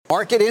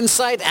Market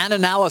insight and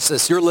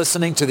analysis. You're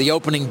listening to the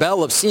opening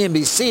bell of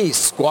CNBC's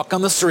Squawk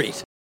on the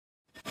Street.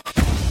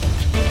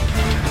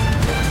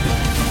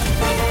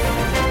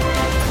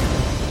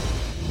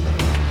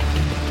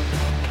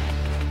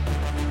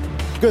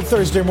 Good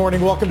Thursday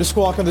morning. Welcome to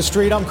Squawk on the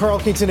Street. I'm Carl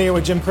Quintanilla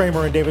with Jim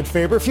Cramer and David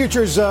Faber.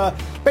 Futures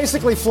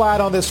basically flat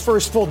on this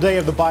first full day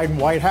of the Biden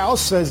White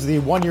House as the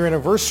one-year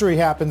anniversary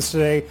happens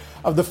today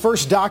of the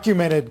first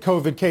documented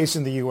COVID case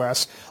in the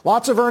U.S.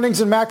 Lots of earnings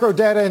and macro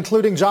data,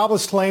 including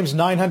jobless claims,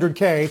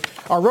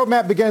 900K. Our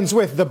roadmap begins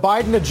with the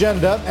Biden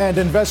agenda and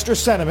investor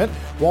sentiment.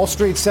 Wall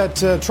Street set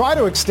to try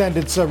to extend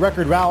its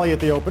record rally at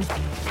the open.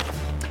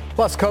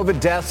 Plus, COVID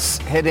deaths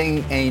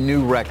hitting a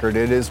new record.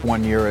 It is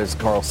 1 year, as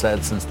Carl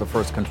said, since the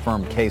first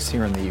confirmed case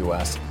here in the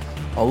U.S.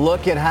 A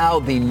look at how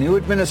the new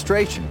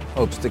administration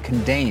hopes to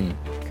contain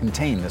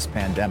this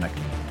pandemic.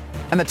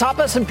 And the top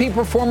S&P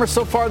performer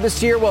so far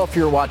this year, well, if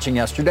you were watching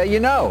yesterday, you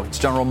know, it's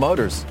General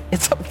Motors.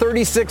 It's up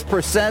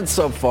 36%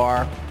 so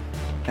far.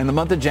 And the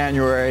month of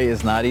January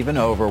is not even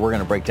over. We're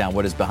going to break down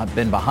what has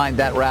been behind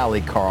that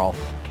rally, Carl.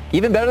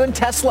 Even better than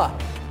Tesla.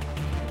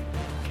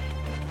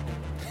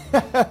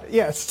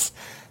 Yes.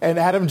 And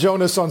Adam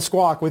Jonas on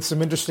Squawk with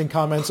some interesting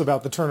comments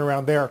about the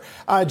turnaround there.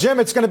 Jim,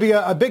 it's going to be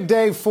a big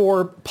day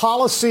for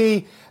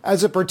policy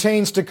as it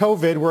pertains to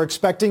COVID. We're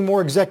expecting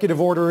more executive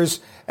orders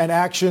and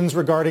actions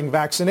regarding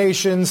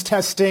vaccinations,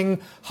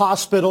 testing,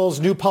 hospitals,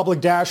 new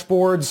public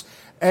dashboards.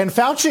 And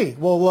Fauci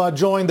will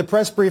join the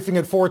press briefing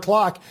at 4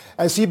 o'clock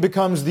as he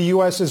becomes the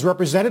U.S.'s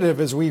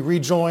representative as we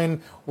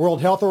rejoin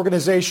World Health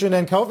Organization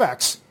and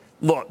COVAX.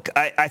 Look,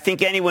 I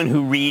think anyone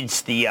who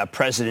reads the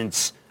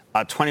president's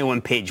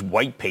 21-page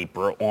white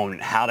paper on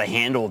how to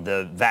handle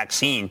the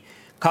vaccine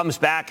comes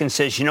back and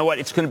says, you know what,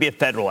 it's going to be a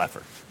federal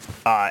effort.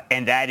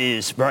 And that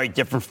is very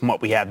different from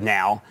what we have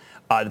now.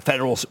 The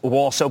federals will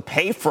also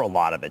pay for a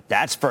lot of it.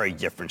 That's very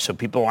different, so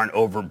people aren't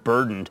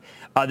overburdened.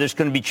 There's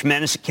going to be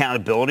tremendous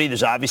accountability.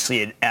 There's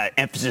obviously an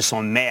emphasis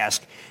on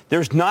mask.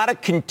 There's not a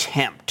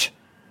contempt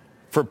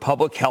for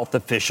public health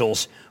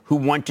officials who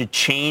want to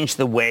change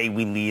the way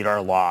we lead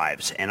our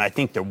lives. And I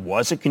think there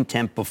was a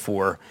contempt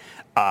before.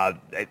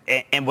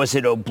 And was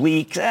it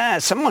oblique?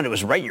 Someone who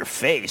was right in your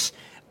face.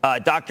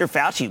 Dr.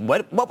 Fauci,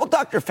 what will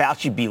Dr.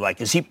 Fauci be like?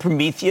 Is he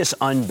Prometheus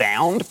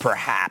unbound?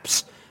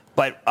 Perhaps.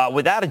 But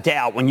without a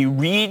doubt, when you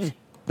read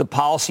the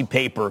policy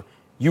paper,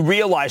 you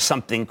realize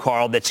something,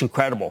 Carl, that's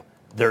incredible.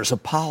 There's a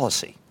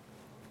policy.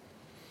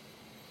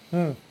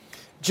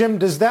 Jim,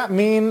 does that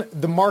mean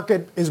the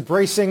market is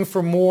bracing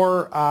for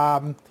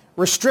more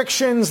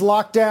restrictions,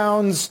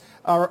 lockdowns,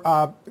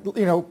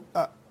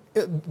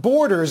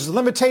 borders,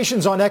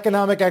 limitations on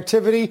economic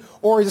activity,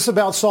 or is this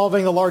about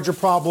solving the larger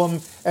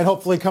problem and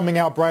hopefully coming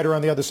out brighter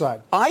on the other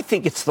side? I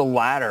think it's the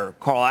latter,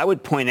 Carl. I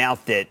would point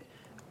out that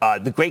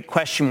the great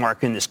question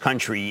mark in this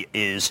country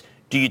is,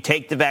 do you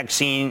take the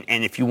vaccine?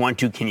 And if you want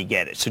to, can you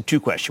get it? So 2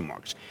 question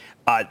marks.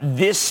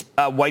 This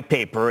white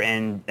paper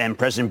and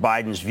President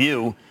Biden's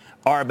view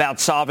are about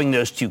solving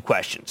those 2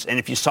 questions. And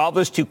if you solve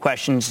those 2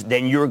 questions,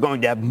 then you're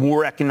going to have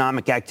more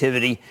economic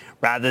activity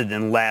rather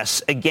than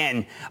less.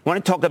 Again, I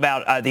want to talk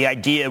about the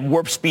idea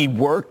warp speed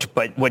worked,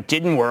 but what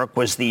didn't work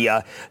was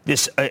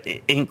this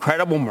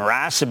incredible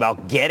morass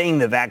about getting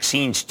the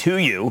vaccines to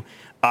you.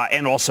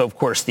 And also, of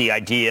course, the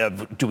idea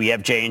of, do we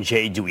have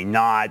J&J, do we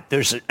not? There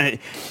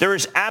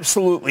is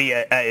absolutely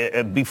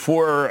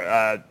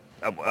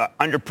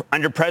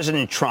under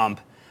President Trump,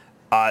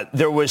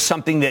 there was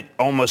something that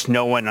almost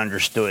no one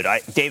understood.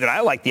 David,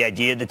 I like the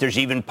idea that there's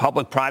even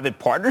public-private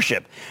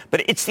partnership.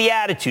 But it's the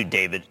attitude,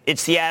 David.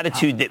 It's the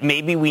attitude that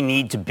maybe we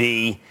need to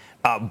be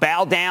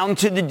bow down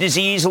to the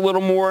disease a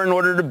little more in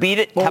order to beat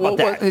it. How about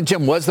that?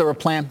 Jim, was there a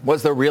plan?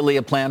 Was there really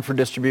a plan for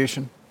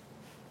distribution?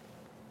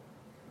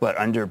 What,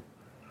 under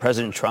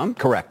President Trump?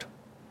 Correct.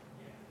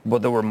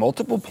 Well, there were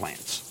multiple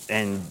plans,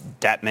 and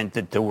that meant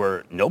that there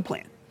were no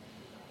plan.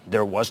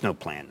 There was no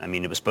plan. I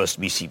mean, it was supposed to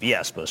be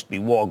CVS, supposed to be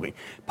Walgreens,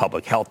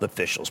 public health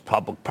officials,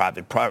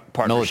 public-private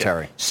partnership,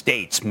 military,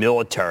 states,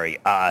 military,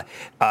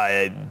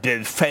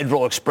 the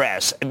Federal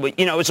Express.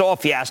 You know, it was all a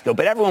fiasco,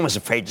 but everyone was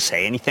afraid to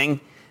say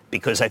anything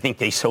because I think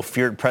they so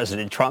feared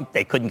President Trump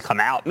they couldn't come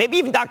out. Maybe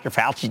even Dr.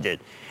 Fauci did.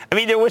 I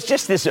mean, there was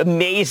just this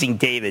amazing,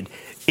 David,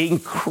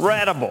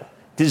 incredible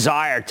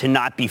desire to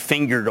not be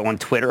fingered on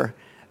Twitter,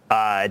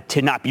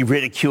 to not be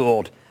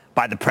ridiculed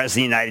by the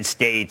President of the United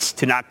States,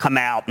 to not come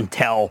out and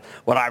tell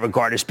what I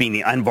regard as being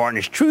the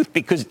unvarnished truth,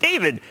 because,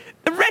 David,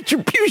 the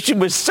retribution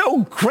was so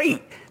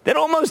great that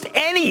almost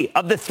any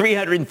of the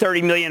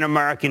 330 million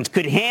Americans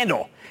could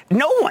handle.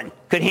 No one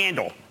could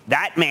handle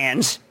that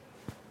man's,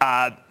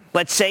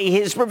 let's say,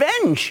 his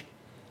revenge.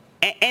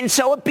 And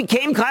so it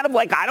became kind of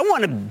like, I don't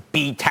want to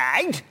be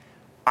tagged.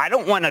 I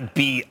don't want to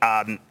be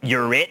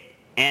you're it.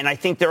 And I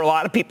think there are a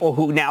lot of people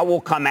who now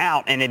will come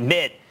out and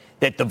admit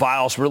that the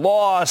vials were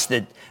lost,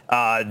 that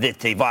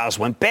the vials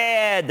went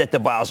bad, that the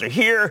vials are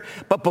here.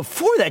 But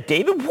before that,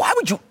 David, why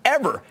would you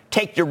ever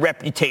take your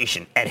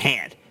reputation at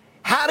hand?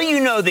 How do you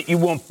know that you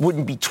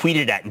wouldn't be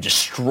tweeted at and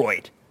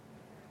destroyed?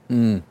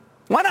 Why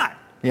not?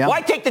 Yeah.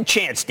 Why take the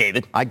chance,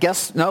 David? I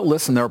guess, no,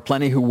 listen, there are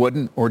plenty who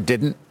wouldn't or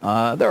didn't. There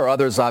are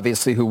others,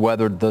 obviously, who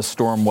weathered the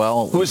storm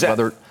well. Who is that?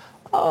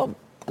 I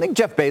think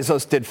Jeff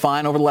Bezos did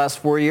fine over the last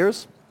 4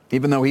 years,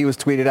 even though he was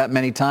tweeted at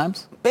many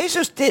times.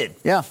 Bezos did.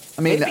 Yeah.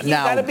 I mean,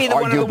 now,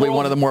 arguably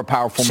one of the more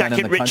powerful men in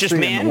the country. Second richest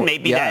man,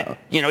 maybe that,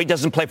 he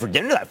doesn't play for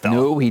dinner, that fellow.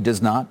 No, he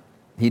does not.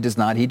 He does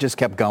not. He just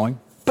kept going.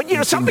 But,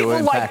 some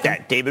people like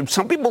that, David.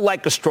 Some people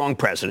like a strong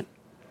president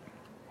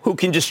who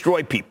can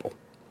destroy people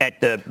at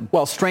the...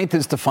 Well, strength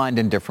is defined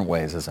in different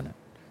ways, isn't it?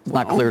 It's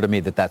not clear to me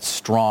that that's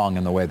strong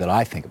in the way that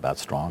I think about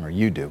strong, or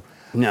you do.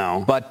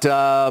 No. But...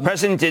 the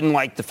president didn't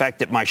like the fact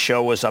that my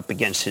show was up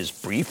against his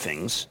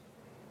briefings.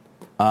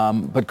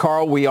 But,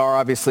 Carl, we are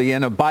obviously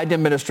in a Biden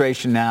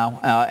administration now,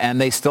 and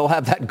they still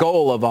have that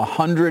goal of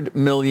 100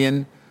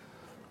 million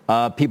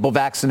people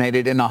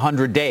vaccinated in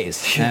 100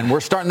 days. And we're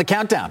starting the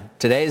countdown.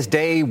 Today is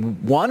day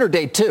 1 or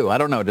day 2. I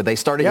don't know. Did they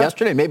start it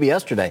yesterday? Maybe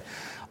yesterday.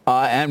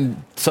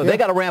 And so they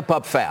got to ramp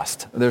up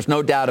fast. There's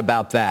no doubt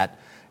about that.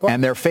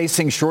 And they're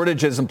facing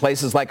shortages in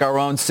places like our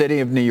own city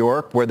of New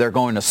York, where they're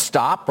going to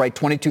stop, right?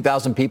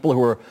 22,000 people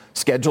who are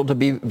scheduled to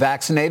be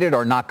vaccinated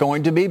are not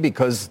going to be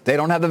because they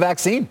don't have the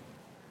vaccine.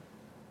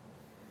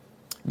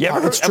 Yeah,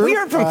 have we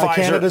heard from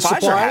Pfizer?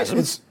 Pfizer has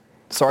them.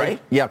 Sorry?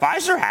 Right? Yeah.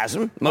 Pfizer has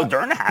them.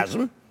 Moderna has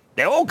them.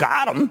 They all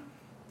got them.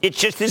 It's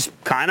just this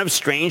kind of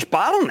strange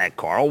bottleneck,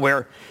 Carl,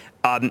 where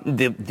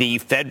the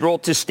federal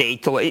to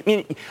state to... I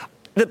mean,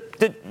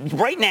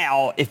 right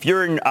now, if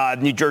you're in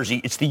New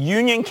Jersey, it's the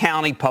Union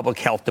County Public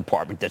Health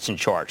Department that's in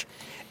charge.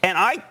 And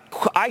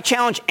I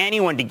challenge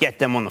anyone to get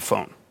them on the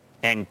phone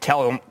and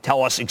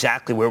tell us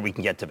exactly where we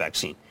can get the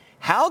vaccine.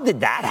 How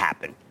did that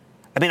happen?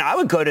 I mean, I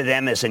would go to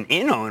them as an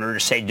inn owner to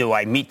say, do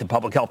I meet the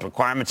public health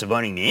requirements of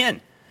owning the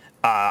inn?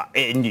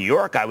 In New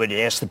York, I would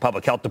ask the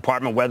public health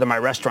department whether my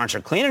restaurants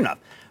are clean enough.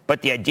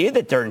 But the idea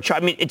that they're in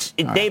charge, I mean,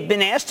 they've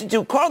been asked to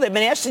do, Carl, they've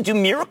been asked to do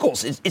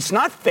miracles. It's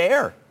not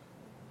fair.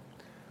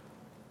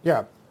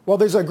 Yeah. Well,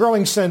 there's a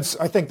growing sense,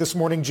 I think, this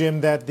morning,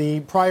 Jim, that the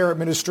prior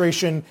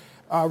administration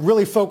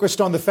really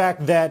focused on the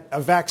fact that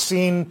a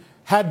vaccine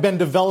had been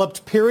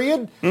developed,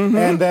 period,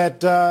 and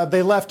that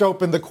they left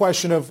open the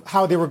question of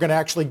how they were going to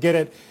actually get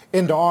it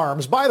into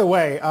arms. By the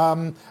way,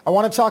 I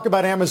want to talk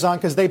about Amazon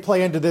because they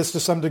play into this to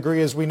some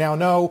degree, as we now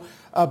know.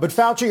 But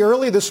Fauci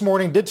early this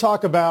morning did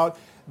talk about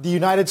the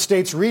United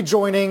States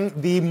rejoining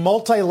the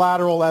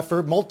multilateral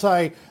effort,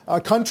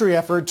 multi-country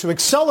effort to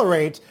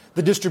accelerate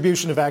the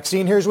distribution of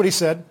vaccine. Here's what he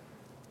said.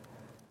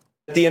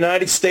 The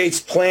United States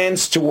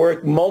plans to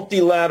work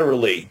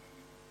multilaterally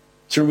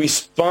to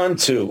respond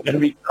to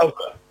and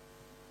recover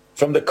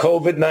from the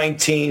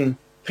COVID-19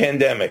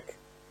 pandemic.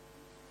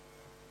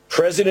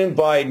 President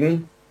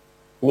Biden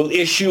will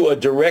issue a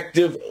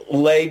directive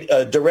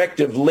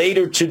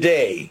later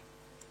today,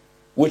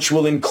 which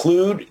will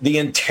include the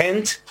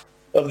intent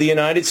of the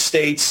United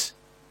States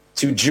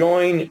to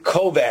join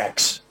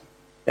COVAX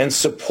and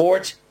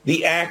support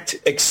the ACT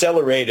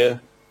Accelerator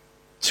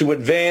to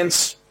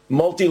advance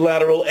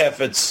multilateral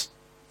efforts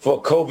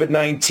for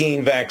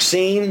COVID-19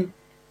 vaccine,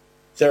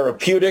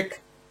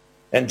 therapeutic,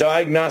 and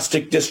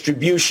diagnostic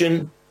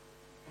distribution,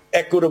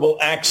 equitable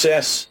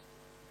access,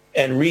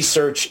 and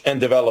research and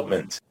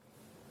development.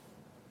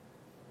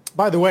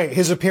 By the way,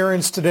 his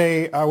appearance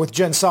today with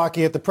Jen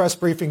Psaki at the press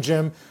briefing,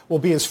 Jim, will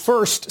be his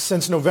first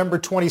since November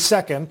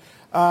 22nd.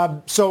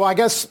 So I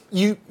guess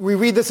we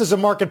read this as a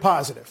market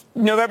positive.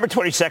 November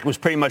 22nd was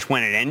pretty much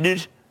when it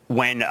ended,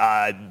 when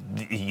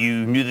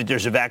you knew that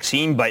there's a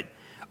vaccine, but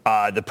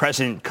the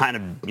president kind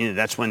of,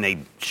 that's when they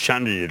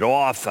shunned it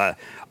off.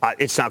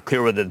 It's not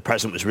clear whether the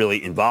president was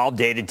really involved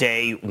day to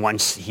day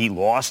once he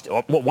lost,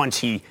 or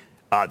once the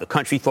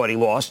country thought he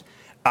lost.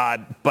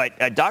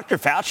 But Dr.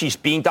 Fauci's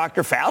being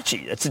Dr.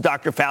 Fauci. That's the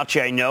Dr.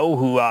 Fauci I know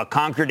who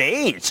conquered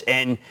AIDS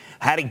and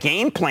had a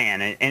game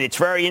plan. And it's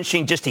very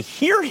interesting just to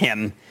hear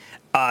him.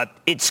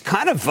 It's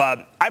kind of,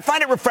 I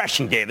find it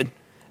refreshing, David.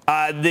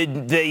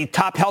 The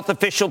top health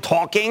official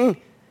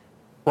talking,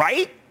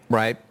 right?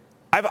 Right.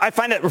 I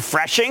find it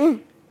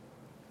refreshing.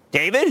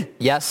 David?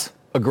 Yes,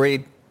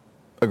 agreed.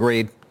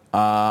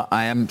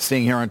 I am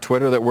seeing here on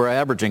Twitter that we're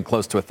averaging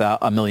close to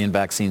a million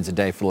vaccines a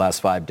day for the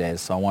last 5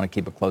 days, so I want to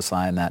keep a close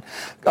eye on that.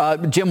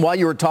 Jim, while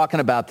you were talking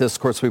about this,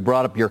 of course, we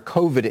brought up your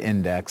COVID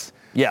index.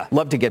 Yeah.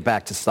 Love to get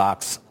back to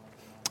stocks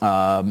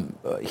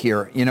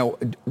here.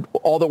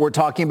 All that we're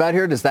talking about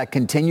here, does that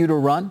continue to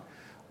run?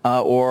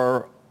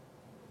 Or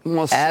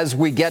as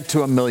we get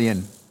to a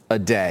million a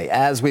day,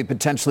 as we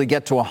potentially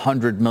get to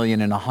 100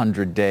 million in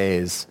 100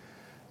 days,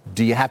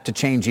 do you have to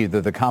change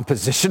either the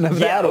composition of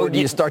that, or do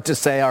you start to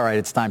say, all right,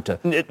 it's time to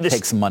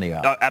take some money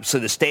out?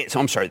 Absolutely.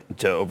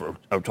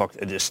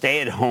 The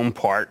stay-at-home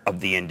part of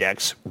the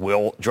index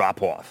will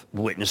drop off.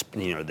 Witness,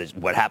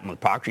 what happened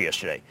with Procter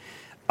yesterday.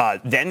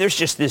 Then there's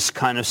just this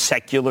kind of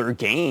secular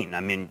gain.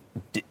 I mean,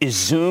 is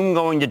Zoom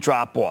going to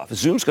drop off?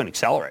 Zoom's going to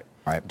accelerate.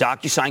 Right.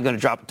 DocuSign going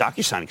to drop.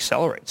 DocuSign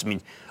accelerates. I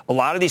mean, a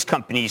lot of these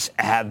companies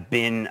have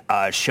been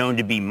shown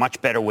to be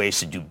much better ways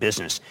to do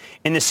business.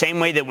 In the same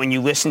way that when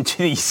you listen to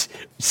these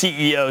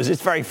CEOs,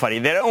 it's very funny.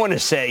 They don't want to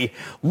say,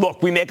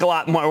 look, we make a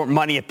lot more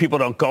money if people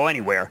don't go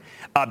anywhere,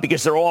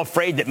 because they're all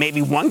afraid that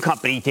maybe one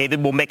company,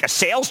 David, will make a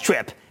sales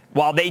trip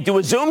while they do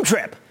a Zoom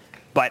trip.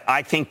 But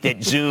I think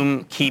that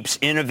Zoom keeps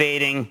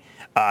innovating.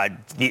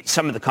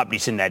 Some of the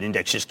companies in that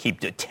index just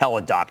keep,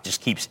 Teladoc just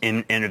keeps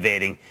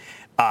innovating.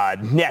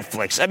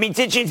 Netflix. I mean,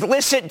 did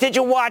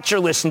you watch or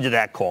listen to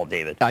that call,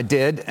 David? I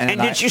did.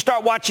 And did you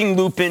start watching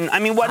Lupin? I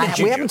mean, what did you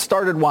do? We haven't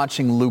started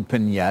watching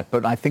Lupin yet,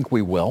 but I think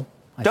we will.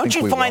 Don't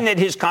you find that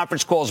his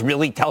conference calls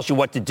really tells you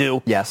what to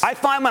do? Yes. I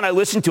find when I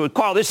listen to it,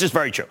 Carl, this is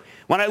very true.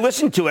 When I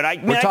listen to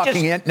it, We're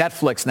talking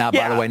Netflix now,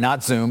 by the way,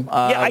 not Zoom.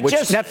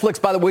 Netflix,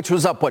 by the way, which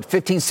was up,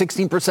 15,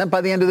 16% by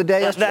the end of the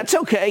day? That's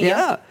okay,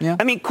 yeah.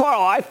 I mean,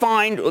 Carl, I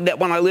find that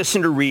when I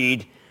listen to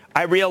Reed,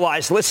 I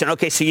realized, listen,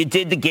 okay, so you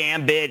did the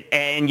Gambit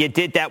and you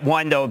did that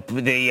one, the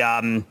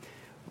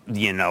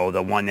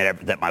one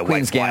that my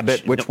Queen's wife Gambit,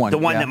 watched. which one? The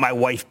one that my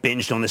wife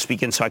binged on this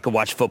weekend so I could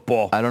watch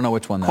football. I don't know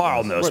which one that Carl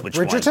was. knows which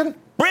Bridgerton? one.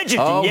 Bridgerton,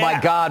 oh, yeah.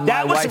 my God,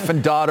 my wife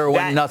and daughter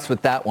went nuts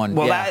with that one.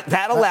 Well, yeah.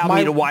 that allowed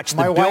me to watch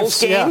the Bills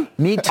game. Yeah.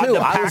 Me too.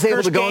 I was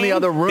able to go in the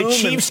other room. The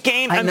Chiefs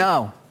game. I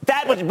know.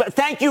 But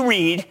thank you,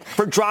 Reed,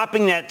 for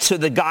dropping that so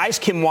the guys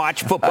can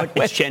watch football.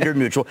 It's gender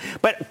neutral.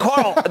 But,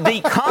 Carl,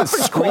 the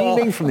conference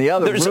call, from the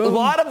other there's room. a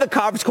lot of the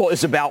conference call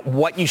is about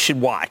what you should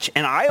watch.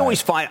 And I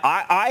always find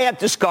I have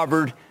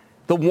discovered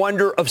the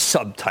wonder of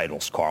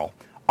subtitles, Carl.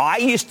 I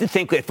used to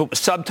think if it was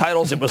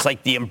subtitles, it was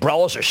like the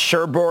Umbrellas or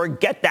Cherbourg.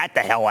 Get that the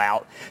hell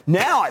out.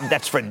 Now,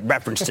 that's for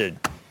reference to...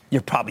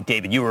 You're probably,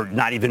 David, you were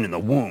not even in the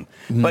womb.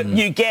 But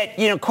you get,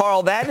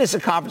 Carl, that is a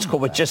conference call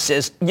that just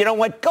says, you know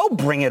what, go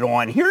bring it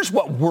on. Here's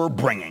what we're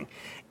bringing.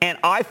 And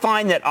I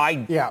find that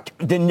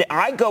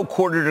I go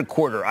quarter to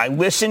quarter. I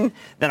listen,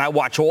 then I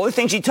watch all the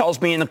things he tells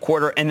me in the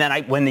quarter, and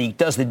then when he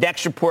does the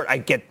next report, I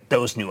get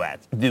those new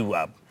ads,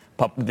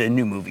 the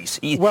new movies,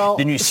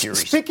 the new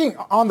series. Speaking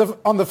on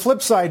the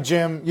flip side,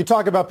 Jim, you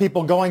talk about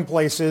people going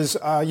places.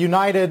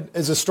 United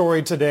is a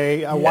story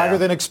today, wider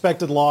than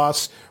expected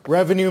loss,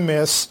 revenue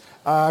miss.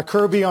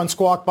 Kirby on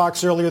Squawk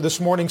Box earlier this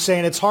morning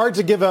saying it's hard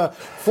to give a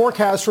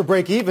forecast for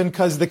break even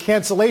because the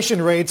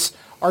cancellation rates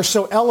are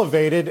so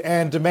elevated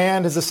and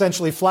demand is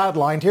essentially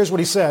flatlined. Here's what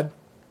he said.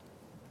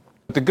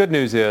 The good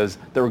news is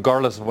that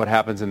regardless of what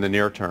happens in the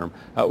near term,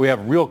 we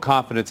have real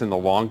confidence in the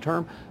long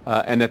term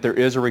and that there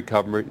is a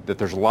recovery, that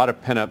there's a lot of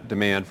pent-up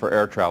demand for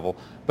air travel.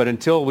 But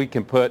until we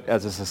can put,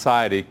 as a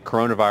society,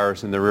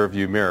 coronavirus in the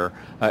rearview mirror,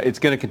 it's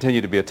going to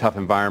continue to be a tough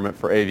environment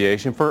for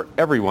aviation, for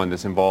everyone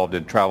that's involved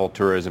in travel,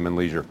 tourism, and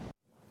leisure.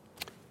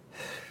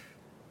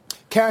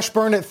 Cash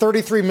burn at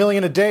 $33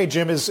 million a day,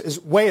 Jim, is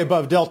way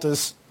above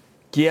Delta's.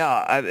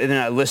 Yeah, and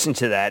then I listened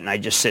to that, and I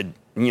just said,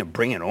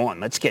 bring it on.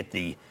 Let's get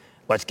a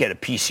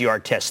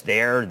PCR test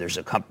there. There's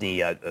a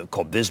company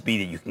called Visby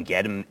that you can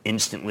get him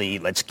instantly.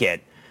 Let's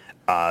get.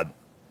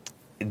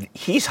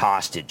 He's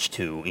hostage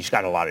to. He's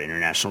got a lot of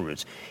international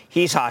routes.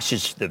 He's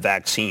hostage to the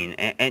vaccine.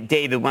 And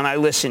David, when I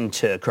listen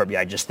to Kirby,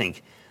 I just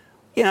think,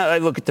 I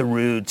look at the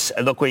routes.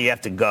 I look where you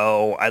have to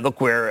go. I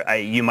look where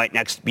you might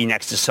be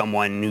next to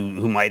someone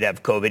who might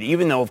have COVID.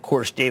 Even though, of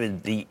course,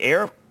 David, the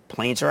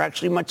airplanes are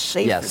actually much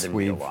safer than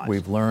we realize. Yes,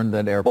 we've learned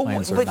that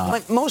airplanes are not.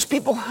 But most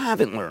people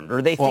haven't learned,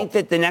 or they think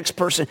that the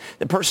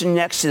person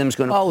next to them is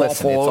going to fall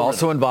listen, it over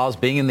also them. involves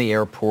being in the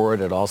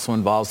airport. It also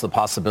involves the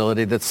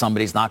possibility that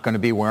somebody's not going to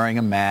be wearing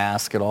a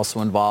mask. It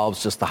also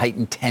involves just the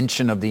heightened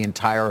tension of the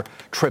entire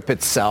trip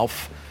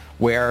itself,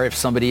 where if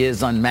somebody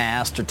is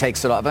unmasked or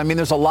takes it off. I mean,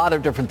 there's a lot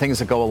of different things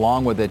that go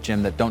along with it,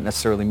 Jim, that don't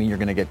necessarily mean you're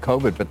going to get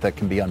COVID, but that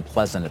can be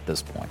unpleasant at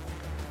this point.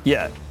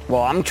 Yeah.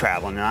 Well, I'm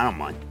traveling, and I don't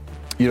mind.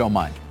 You don't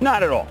mind?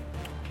 Not at all.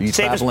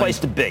 Safest place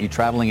to be. Are you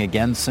traveling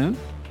again soon?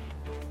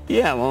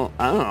 Yeah, well,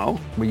 I don't know.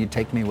 Will you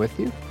take me with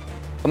you?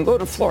 I'm going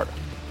to Florida.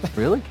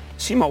 Really?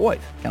 See my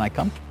wife. Can I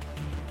come?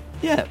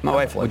 Yeah, my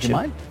wife likes Would you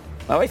mind?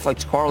 My wife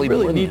likes Carly. I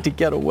really need to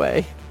get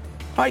away.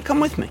 All right, come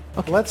with me.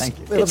 Okay, thank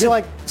you. It'll be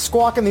like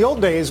Squawk in the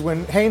old days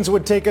when Haynes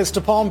would take us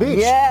to Palm Beach.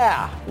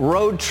 Yeah,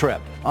 road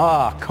trip.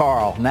 Ah,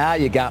 Carl, now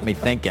you got me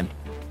thinking.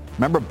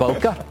 Remember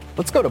Boca?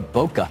 Let's go to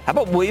Boca. How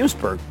about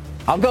Williamsburg?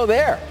 I'll go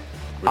there.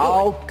 Really?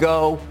 I'll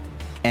go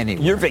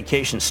anywhere. Your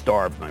vacation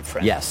starved, my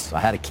friend. Yes, I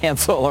had to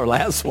cancel our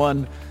last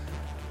one.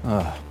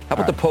 How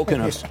about the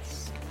Poconos?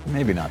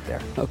 Maybe not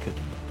there. Okay.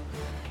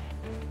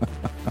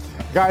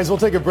 Guys, we'll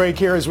take a break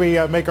here as we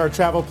make our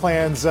travel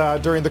plans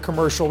during the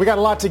commercial. We got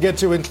a lot to get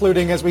to,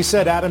 including, as we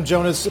said, Adam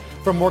Jonas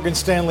from Morgan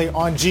Stanley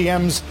on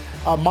GM's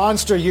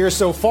monster year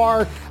so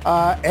far.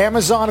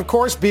 Amazon, of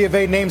course, B of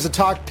A names a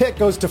top pick,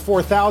 goes to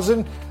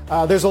 4,000.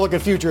 There's a look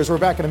at futures. We're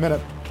back in a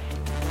minute.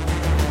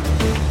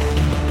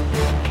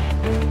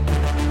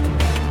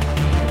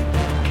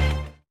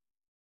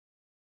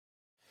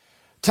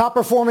 Top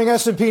performing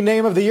S&P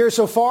name of the year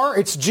so far,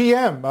 it's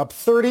GM, up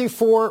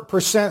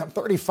 34%,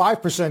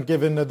 35%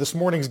 given this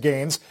morning's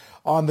gains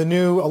on the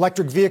new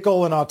electric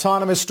vehicle and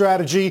autonomous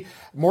strategy.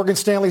 Morgan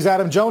Stanley's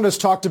Adam Jonas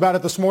talked about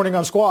it this morning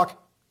on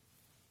Squawk.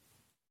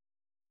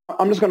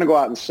 I'm just going to go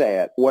out and say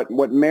it.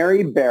 What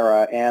Mary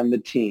Barra and the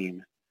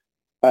team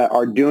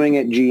are doing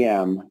at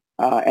GM,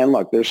 and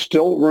look, there's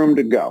still room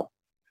to go,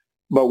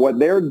 but what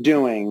they're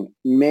doing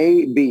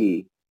may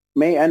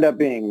end up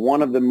being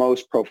one of the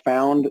most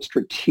profound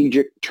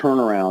strategic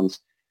turnarounds,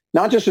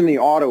 not just in the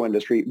auto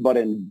industry, but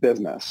in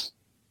business.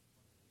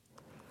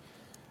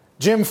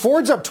 Jim,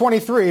 Ford's up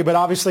 23, but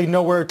obviously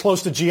nowhere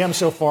close to GM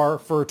so far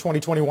for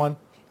 2021.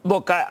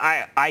 Look,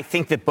 I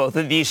think that both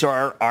of these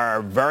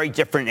are very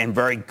different and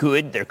very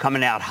good. They're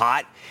coming out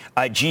hot.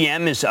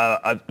 GM is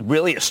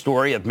really a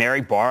story of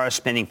Mary Barra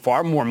spending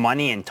far more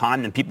money and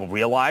time than people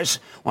realize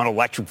on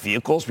electric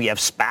vehicles. We have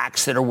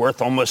SPACs that are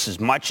worth almost as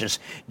much as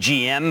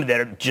GM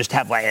that just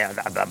have like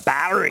a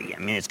battery. I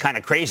mean, it's kind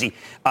of crazy.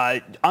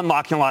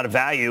 Unlocking a lot of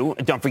value.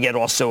 Don't forget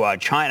also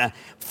China.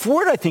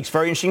 Ford, I think, is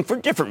very interesting for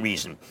a different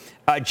reason.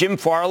 Jim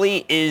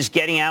Farley is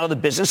getting out of the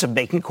business of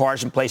making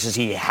cars in places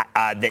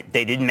that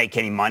they didn't make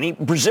any money.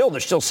 Brazil,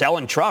 they're still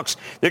selling trucks.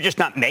 They're just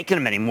not making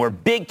them anymore.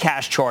 Big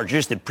cash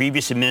charges that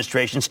previous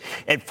administrations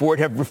at Ford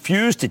have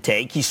refused to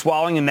take. He's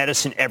swallowing the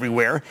medicine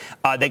everywhere.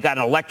 They got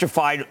an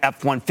electrified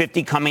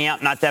F-150 coming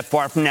out not that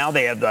far from now.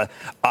 They have the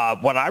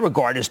what I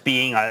regard as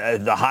being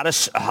the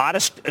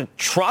hottest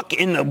truck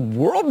in the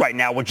world right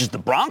now, which is the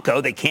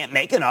Bronco. They can't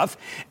make enough.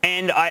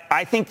 And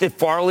I think that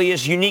Farley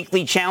is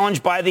uniquely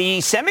challenged by the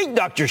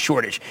semiconductor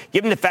shortage,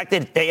 given the fact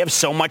that they have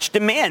so much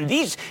demand.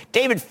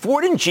 David,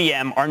 Ford and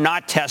GM are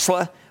not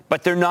Tesla,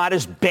 but they're not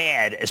as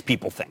bad as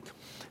people think.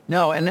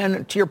 No, and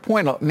then to your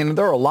point, I mean,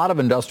 there are a lot of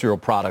industrial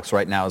products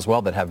right now as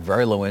well that have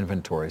very low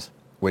inventories,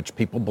 which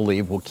people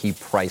believe will keep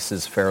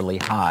prices fairly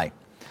high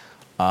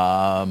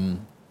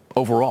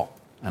overall.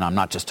 And I'm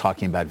not just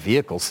talking about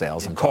vehicle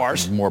sales. I'm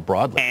cars talking more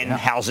broadly. And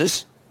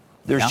houses.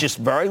 There's just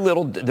very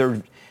little.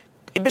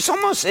 It's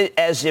almost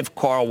as if,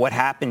 Carl, what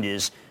happened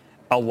is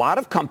a lot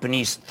of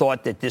companies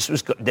thought that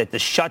that the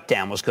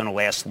shutdown was going to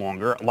last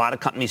longer. A lot of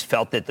companies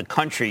felt that the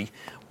country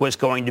was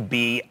going to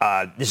be,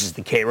 this is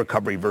the K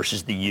recovery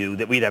versus the U,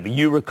 that we'd have a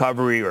U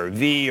recovery or a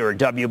V or a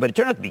W, but it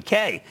turned out to be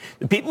K.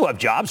 The people who have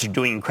jobs are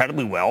doing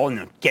incredibly well and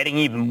they're getting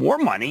even more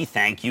money,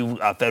 thank you,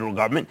 federal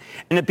government.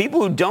 And the people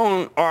who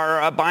don't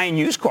are buying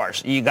used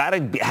cars. You got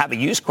to have a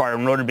used car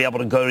in order to be able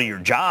to go to your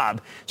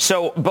job.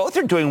 So both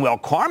are doing well.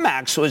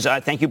 CarMax was,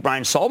 thank you,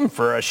 Brian Sullivan,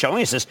 for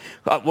showing us this.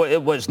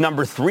 It was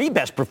number 3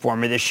 best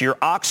performer this year.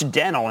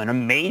 Occidental, in a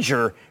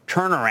major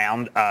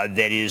turnaround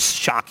that is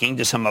shocking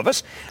to some of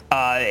us,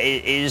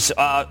 is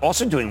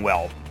also doing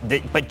well.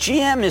 But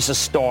GM is a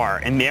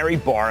star, and Mary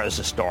Barra is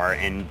a star,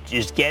 and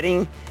is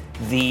getting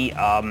the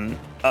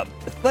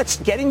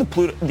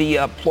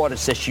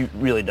plaudits that she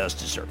really does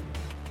deserve.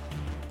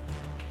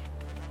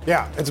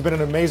 Yeah, it's been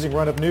an amazing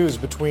run of news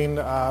between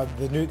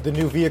the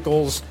new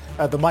vehicles,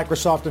 the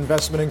Microsoft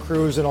investment in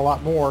Cruise, and a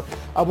lot more.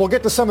 We'll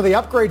get to some of the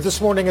upgrades this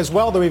morning as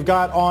well that we've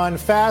got on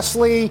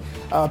Fastly,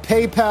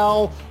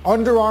 PayPal,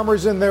 Under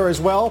Armour's in there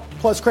as well,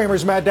 plus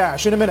Cramer's Mad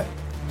Dash in a minute.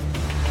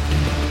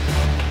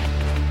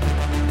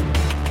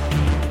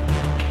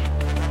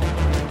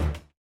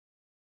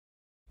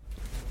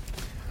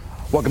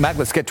 Welcome back.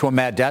 Let's get to a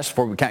Mad Dash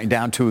before we count you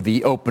down to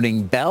the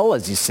opening bell.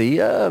 As you see,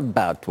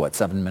 about,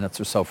 7 minutes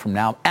or so from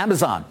now,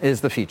 Amazon is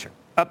the feature.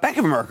 Bank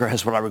of America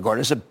has what I regard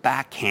as a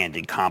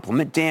backhanded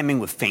compliment, damning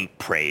with faint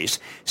praise,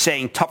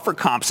 saying tougher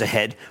comps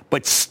ahead,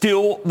 but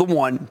still the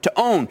one to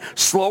own.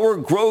 Slower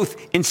growth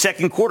in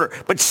second quarter,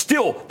 but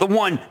still the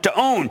one to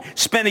own.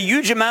 Spent a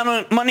huge amount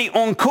of money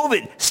on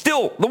COVID,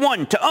 still the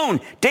one to own.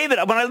 David,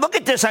 when I look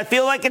at this, I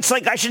feel like it's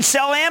like I should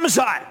sell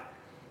Amazon.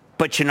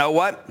 But you know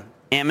what?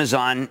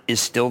 Amazon is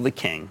still the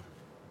king.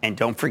 And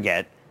don't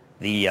forget,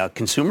 the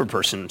consumer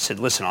person said,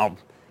 listen, I'll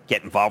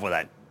get involved with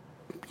that,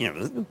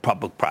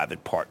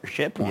 public-private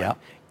partnership on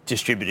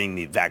distributing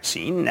the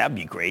vaccine. That'd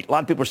be great. A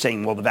lot of people are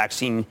saying, well, the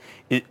vaccine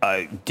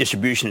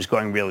distribution is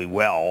going really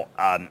well.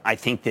 I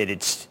think that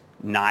it's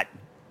not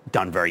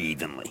done very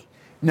evenly.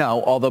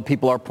 No, although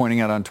people are pointing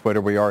out on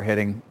Twitter, we are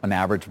hitting an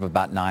average of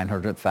about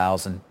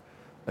 900,000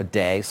 a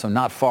day, so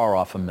not far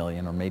off a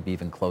million, or maybe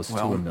even close to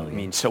a million. I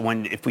mean, so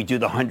if we do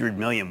the 100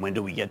 million, when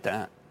do we get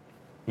that?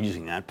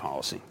 Using that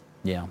policy.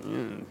 Yeah.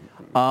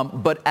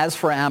 But as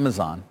for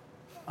Amazon,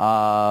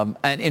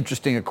 and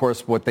interesting, of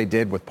course, what they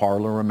did with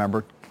Parler,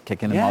 remember,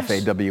 kicking them off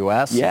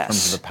AWS in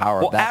terms of the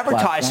power of that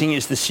advertising platform.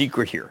 Is the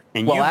secret here.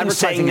 And well, you've been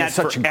advertising saying that has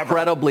such forever.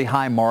 incredibly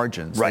high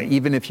margins. Right. That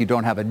even if you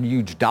don't have a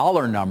huge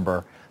dollar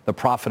number, the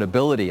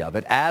profitability of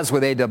it, as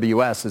with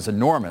AWS, is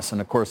enormous. And,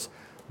 of course,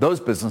 those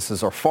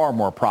businesses are far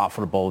more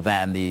profitable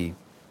than the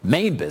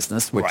main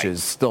business, which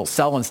is still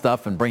selling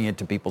stuff and bringing it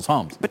to people's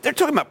homes. But they're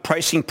talking about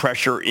pricing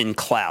pressure in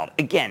cloud.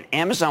 Again,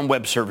 Amazon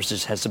Web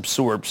Services has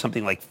absorbed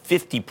something like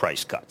 50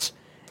 price cuts,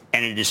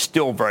 and it is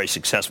still very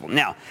successful.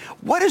 Now,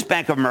 what is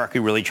Bank of America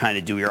really trying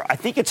to do here? I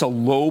think it's a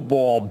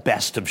lowball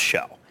best of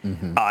show.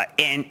 Mm-hmm.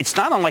 And it's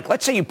not unlike,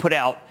 let's say you put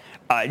out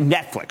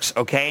Netflix,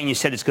 okay, and you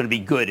said it's going to be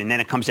good, and then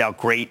it comes out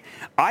great.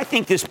 I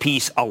think this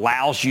piece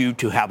allows you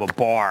to have a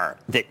bar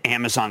that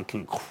Amazon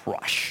can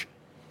crush.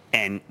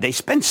 And they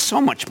spend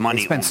so much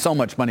money. They spent so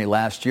much money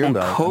last year, on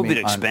though. COVID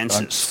expenses.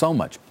 On so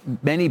much,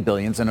 many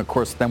billions. And, of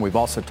course, then we've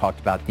also talked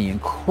about the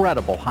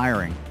incredible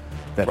hiring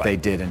that they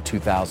did in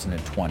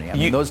 2020. I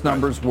mean, those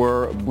numbers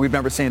we've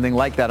never seen anything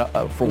like that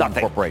for one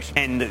corporation.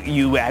 And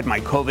you add my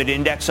COVID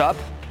index up,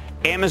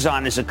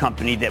 Amazon is a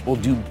company that will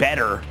do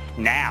better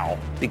now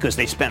because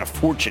they spent a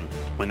fortune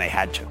when they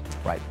had to.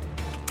 Right.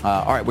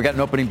 All right, we got an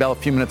opening bell a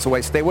few minutes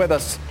away. Stay with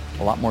us.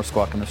 A lot more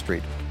Squawk on the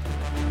Street.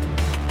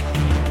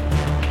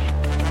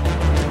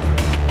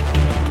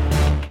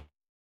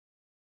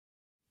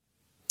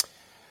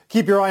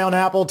 Keep your eye on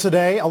Apple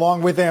today,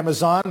 along with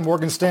Amazon.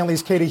 Morgan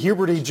Stanley's Katie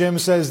Huberty, Jim,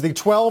 says the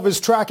 12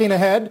 is tracking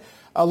ahead,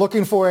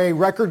 looking for a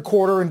record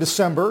quarter in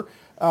December.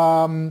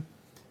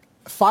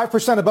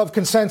 5% above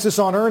consensus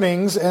on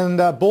earnings,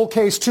 and bull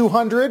case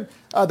 200,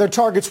 their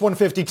target's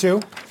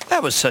 152.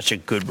 That was such a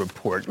good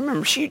report.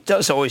 Remember, she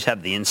does always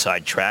have the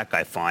inside track,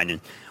 I find. And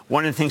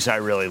one of the things I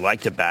really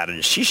liked about it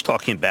is she's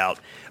talking about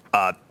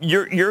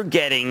you're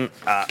getting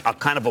a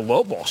kind of a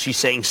lowball. She's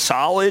saying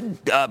solid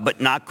but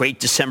not great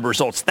December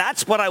results.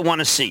 That's what I want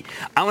to see.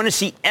 I want to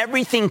see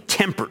everything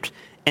tempered,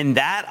 and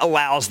that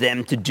allows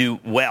them to do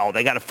well.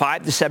 They got a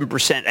 5 to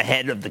 7%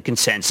 ahead of the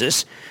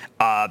consensus.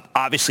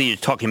 Obviously, you're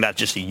talking about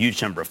just a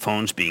huge number of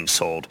phones being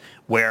sold,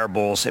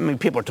 wearables. I mean,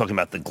 people are talking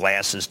about the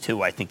glasses,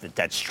 too. I think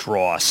that's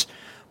Strauss.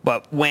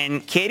 But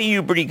when Katie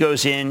Huberty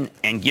goes in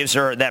and gives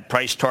her that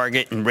price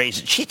target and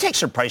raises it, she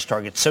takes her price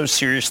target so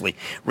seriously.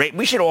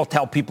 We should all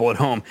tell people at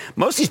home.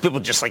 Most of these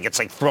people just it's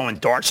like throwing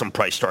darts on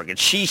price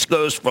targets. She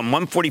goes from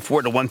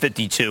 144 to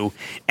 152,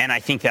 and I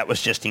think that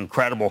was just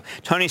incredible.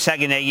 Tony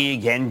Sacconaghi,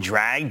 again,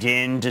 dragged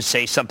in to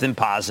say something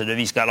positive.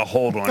 He's got a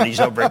hold on it. He's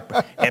over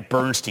at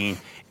Bernstein.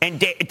 And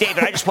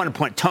David, I just want to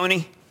point,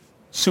 Tony,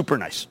 super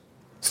nice.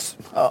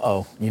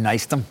 Uh-oh. You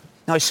niced him?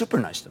 No, I super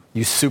niced him.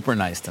 You super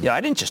niced him? Yeah,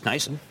 I didn't just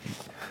nice him.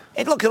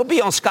 Hey, look, it'll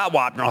be on Scott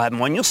Wapner. I'll have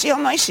him on. You'll see how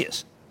nice he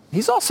is.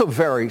 He's also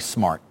very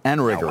smart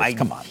and rigorous.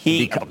 Come on.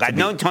 I've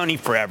known Tony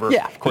forever.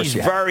 Yeah, of course.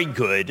 He's very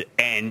good,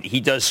 and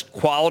he does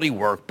quality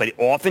work, but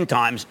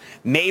oftentimes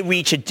may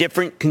reach a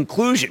different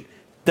conclusion.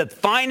 The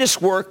finest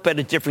work, but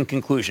a different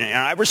conclusion. And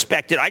I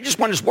respect it. I just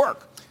want his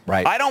work.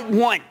 Right. I don't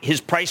want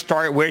his price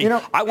target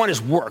I want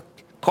his work.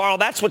 Carl,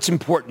 that's what's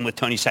important with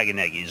Tony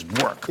Sacconaghi, his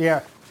work. Yeah.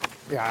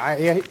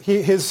 Yeah,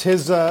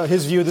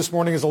 his view this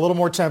morning is a little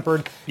more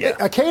tempered.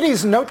 Yeah.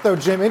 Katie's note, though,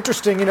 Jim,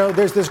 interesting.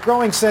 There's this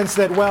growing sense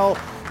that,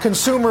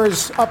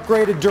 consumers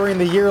upgraded during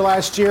the year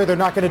last year. They're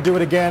not going to do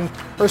it again.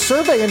 Her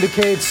survey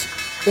indicates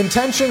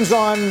intentions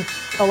on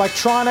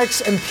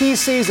electronics and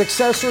PCs,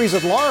 accessories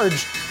at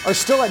large, are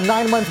still at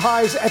 9-month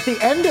highs at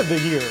the end of the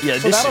year. Yeah,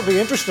 so that'll be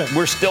interesting.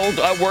 We're still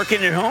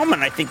working at home,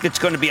 and I think it's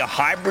going to be a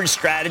hybrid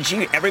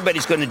strategy.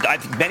 Everybody's going to, I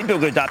think many people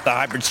are going to adopt the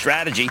hybrid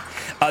strategy.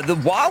 The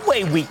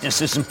Huawei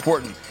weakness is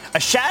important. A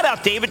shout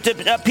out, David,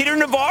 to Peter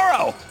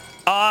Navarro.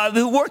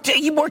 Who worked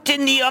in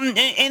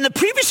the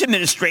previous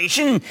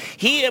administration.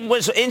 He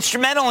was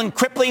instrumental in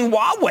crippling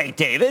Huawei,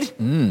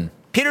 David.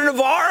 Peter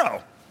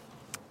Navarro.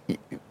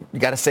 You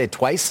got to say it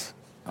twice?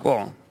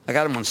 Well, I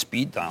got him on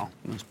speed dial.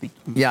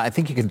 Yeah, I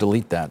think you can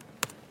delete that.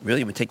 Really?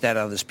 You would take that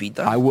out of the speed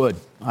dial? I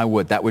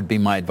would. That would be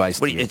my advice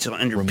to you. It's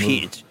under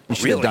P. You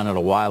should have done it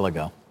a while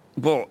ago.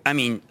 Well, I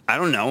mean, I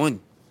don't know. And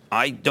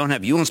I don't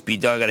have you on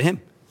speed dial. I got him.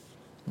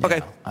 Yeah,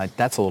 okay.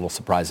 That's a little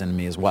surprising to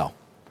me as well.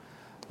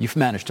 You've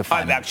managed to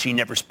find I've actually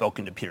never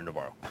spoken to Peter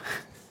Navarro.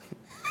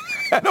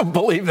 I don't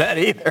believe that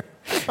either.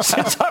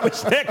 Since I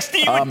was next to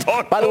you and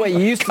talked. By the way, you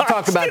used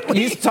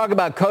to talk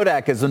about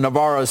Kodak as a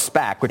Navarro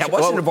SPAC, which that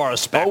wasn't Navarro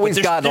SPAC. Always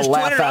got a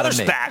laugh out of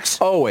me.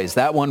 SPACs. Always,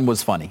 that one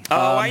was funny.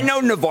 Oh, I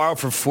know Navarro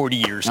for 40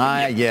 years.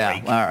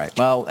 Yeah. All right.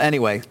 Well,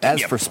 anyway,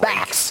 as for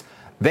SPACs,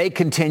 they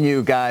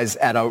continue, guys,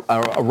 at a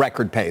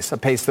record pace, a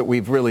pace that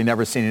we've really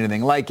never seen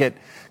anything like it.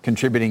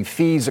 Contributing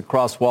fees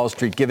across Wall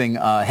Street, giving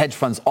hedge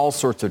funds all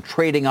sorts of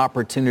trading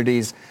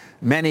opportunities.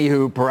 Many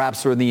who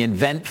perhaps are in the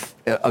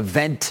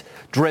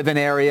event-driven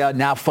area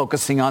now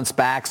focusing on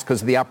SPACs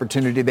because of the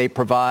opportunity they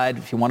provide.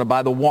 If you want to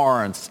buy the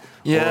warrants,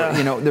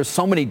 there's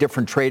so many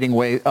different trading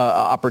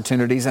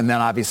opportunities, and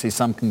then obviously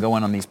some can go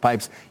in on these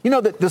pipes. You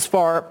know that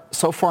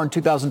so far in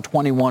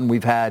 2021,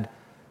 we've had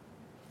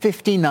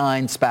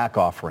 59 SPAC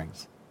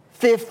offerings.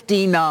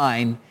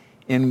 59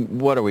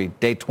 in,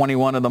 day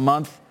 21 of the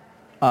month?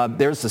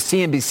 There's the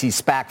CNBC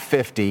SPAC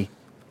 50.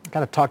 I've got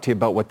to talk to you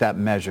about what that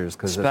measures.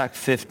 SPAC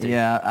 50.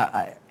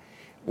 Yeah,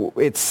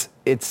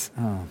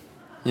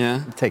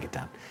 yeah. Take it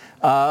down.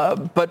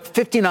 But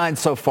 59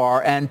 so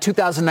far, and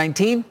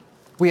 2019,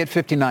 we had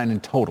 59 in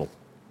total.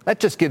 That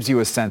just gives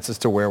you a sense as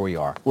to where we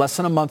are. Less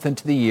than a month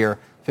into the year,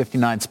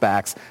 59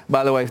 SPACs.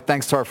 By the way,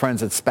 thanks to our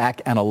friends at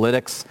SPAC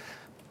Analytics.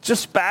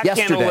 Just SPAC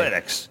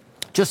Analytics.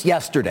 Just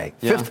yesterday,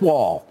 Fifth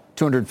Wall,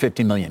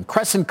 $250 million.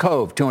 Crescent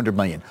Cove, $200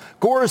 million.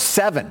 Gores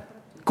 7.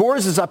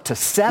 Gores is up to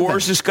 7.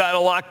 Gores has got a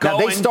lot going.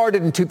 Now, they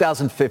started in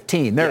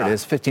 2015. There it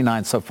is,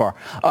 59 so far.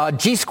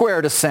 G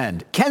Squared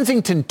Ascend.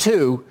 Kensington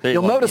 2.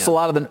 You'll notice a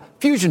lot of them.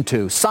 Fusion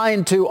 2,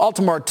 Cyan 2,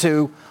 Altamart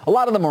 2. A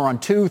lot of them are on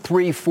 2,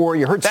 3, 4.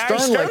 You heard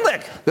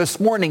Sternlicht this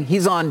morning.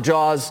 He's on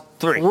Jaws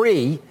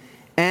 3.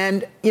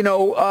 And,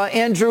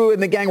 Andrew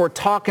and the gang were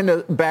talking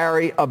to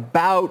Barry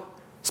about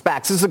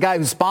SPACs. This is a guy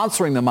who's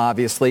sponsoring them,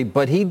 obviously,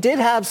 but he did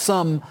have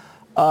some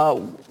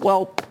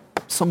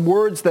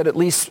words that at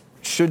least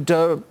should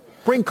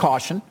bring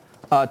caution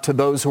to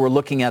those who are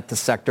looking at the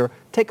sector.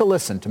 Take a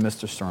listen to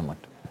Mr.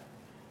 Sternlicht.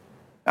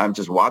 I'm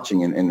just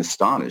watching and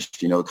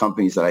astonished.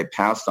 Companies that I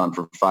passed on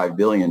for $5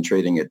 billion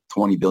trading at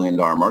 $20 billion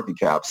market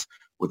caps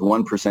with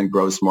 1%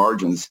 gross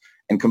margins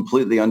and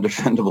completely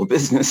undefendable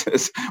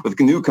businesses with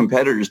new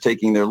competitors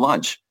taking their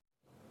lunch.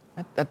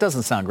 That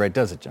doesn't sound great,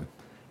 does it, Jim?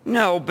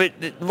 No, but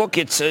look,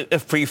 it's a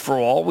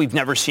free-for-all. We've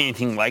never seen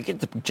anything like it.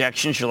 The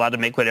projections, you're allowed to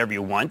make whatever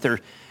you want.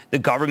 The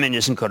government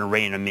isn't going to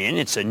rein them in.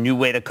 It's a new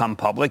way to come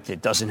public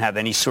that doesn't have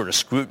any sort of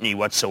scrutiny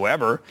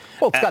whatsoever.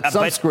 Well, it's got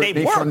some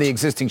scrutiny from the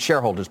existing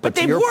shareholders. But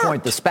to your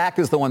point, the SPAC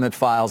is the one that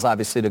files,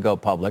 obviously, to go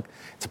public.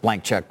 It's a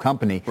blank check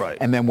company. Right.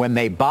 And then when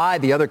they buy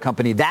the other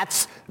company,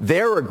 that's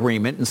their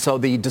agreement. And so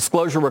the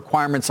disclosure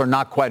requirements are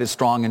not quite as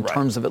strong in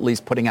terms of at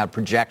least putting out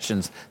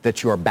projections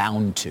that you are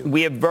bound to.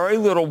 We have very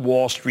little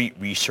Wall Street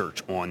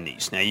research on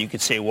these. Now, you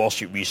could say Wall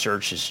Street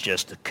research is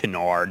just a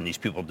canard and these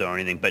people don't do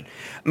anything. But,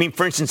 I mean,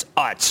 for instance,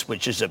 Utz,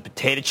 which is a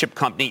potato chip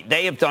company,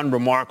 they have done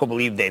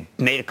remarkably. They've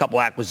made a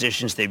couple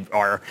acquisitions. They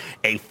are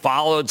a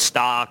followed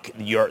stock.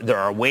 There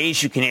are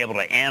ways you can be able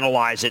to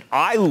analyze it.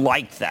 I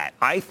like that.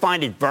 I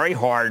find it very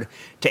hard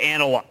to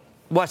analyze.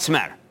 What's the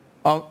matter?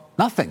 Oh,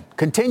 nothing.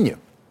 Continue.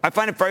 I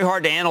find it very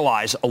hard to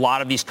analyze a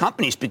lot of these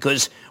companies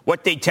because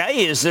what they tell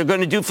you is they're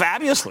going to do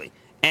fabulously.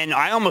 And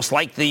I almost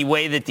like the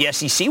way that the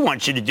SEC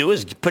wants you to do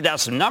is put out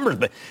some numbers,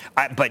 but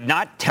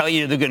not tell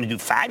you they're going to do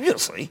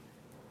fabulously.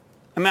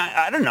 I mean,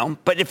 I don't know.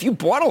 But if you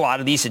bought a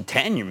lot of these at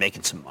 10, you're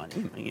making some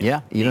money.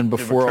 Even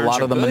before a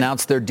lot of them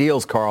announced their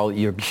deals, Carl,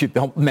 you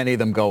don't many of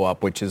them go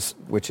up, which is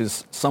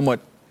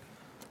somewhat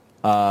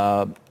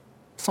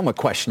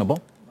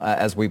questionable,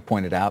 as we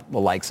pointed out, the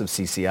likes of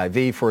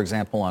CCIV, for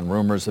example, on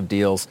rumors of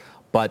deals.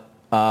 But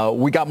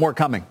we got more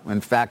coming. In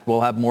fact,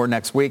 we'll have more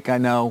next week, I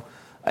know.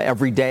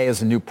 Every day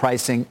is a new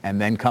pricing, and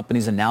then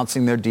companies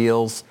announcing their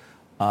deals.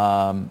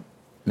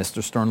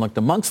 Mr. Sternlicht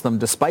amongst them,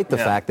 despite the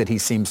fact that he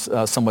seems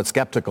somewhat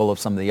skeptical of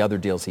some of the other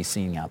deals he's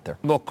seeing out there.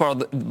 Well,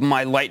 Carl,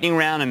 my lightning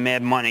round and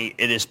Mad Money,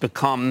 it has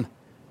become,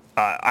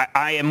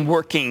 I am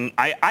working,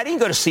 I didn't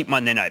go to sleep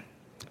Monday night.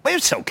 But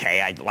it's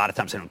okay. A lot of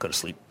times I don't go to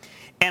sleep.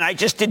 And I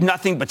just did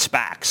nothing but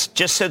SPACs,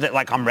 just so that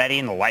I'm ready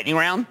in the lightning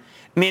round.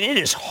 I mean, it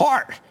is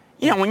hard.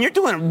 When you're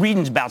doing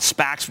readings about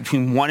SPACs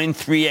between 1 and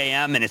 3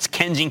 a.m. and it's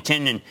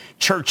Kensington and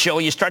Churchill,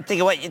 you start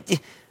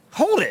thinking,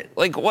 hold it.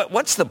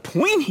 What's the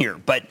point here?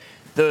 But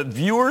the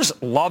viewers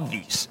love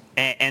these,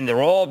 and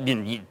they're all,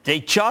 they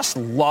just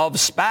love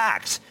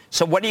SPACs.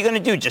 So what are you going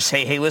to do? Just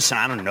say, hey, listen,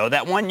 I don't know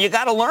that one. You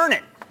got to learn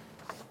it.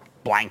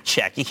 Blank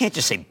check. You can't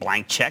just say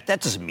blank check.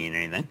 That doesn't mean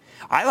anything.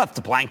 I left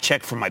the blank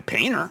check for my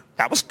painter.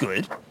 That was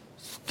good.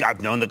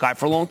 I've known the guy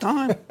for a long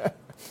time.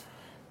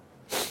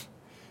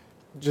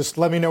 Just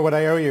let me know what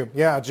I owe you.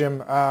 Yeah,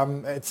 Jim.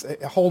 It's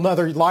a whole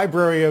nother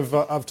library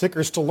of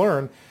tickers to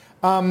learn.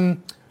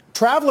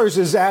 Travelers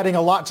is adding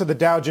a lot to the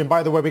Dow, Jim.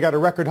 By the way, we got a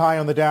record high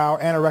on the Dow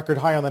and a record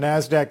high on the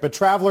NASDAQ. But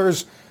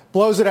Travelers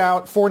blows it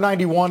out,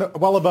 491,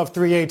 well above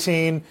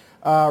 318.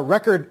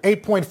 Record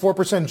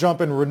 8.4%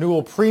 jump in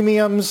renewal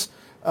premiums,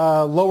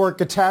 lower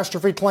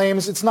catastrophe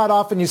claims. It's not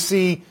often you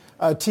see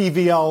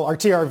TVL or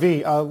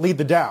TRV lead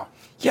the Dow.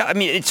 Yeah, I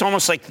mean, it's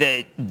almost like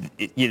they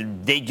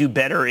do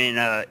better in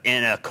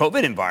a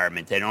COVID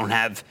environment. They don't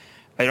have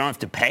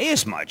to pay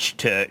as much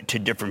to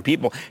different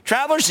people.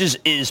 Travelers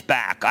is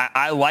back.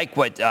 I like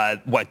what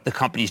the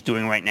company's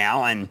doing right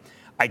now, and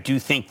I do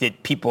think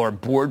that people are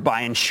bored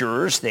by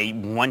insurers. They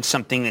want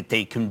something that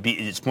they can be.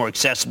 It's more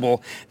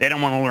accessible. They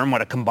don't want to learn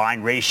what a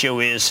combined ratio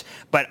is.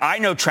 But I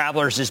know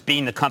Travelers as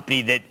being the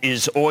company that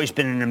has always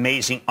been an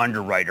amazing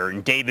underwriter.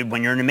 And David,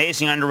 when you're an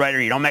amazing underwriter,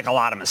 you don't make a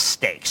lot of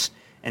mistakes.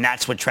 And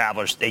that's what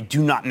Travelers, they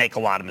do not make a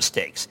lot of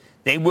mistakes.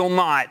 They will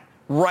not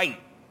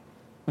write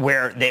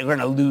where they're going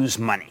to lose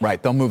money.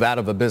 Right. They'll move out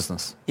of a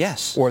business.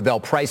 Yes. Or they'll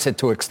price it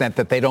to an extent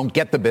that they don't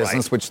get the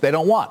business, which they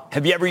don't want.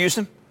 Have you ever used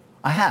them?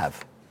 I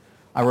have.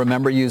 I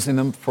remember using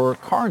them for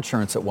car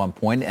insurance at one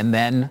point, and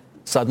then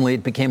suddenly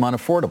it became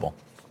unaffordable.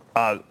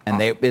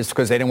 It's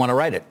because they didn't want to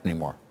write it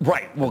anymore.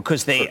 Right. Well,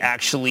 because they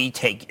actually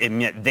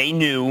they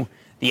knew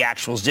the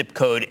actual zip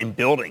code and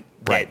building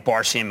that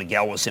Bar San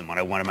Miguel was in when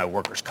I wanted my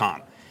workers'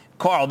 comp.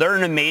 Carl, they're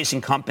an amazing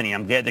company.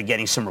 I'm glad they're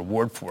getting some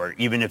reward for it,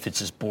 even if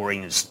it's as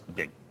boring as,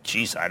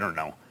 I don't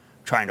know. I'm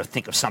trying to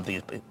think of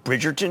something.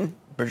 Bridgerton?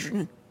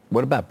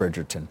 What about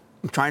Bridgerton?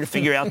 I'm trying to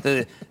figure out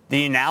the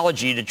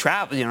analogy to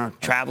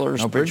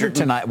Travelers. No,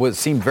 Bridgerton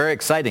seemed very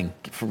exciting,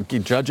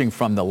 judging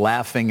from the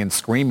laughing and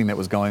screaming that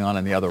was going on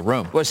in the other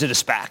room. Was it a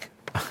SPAC?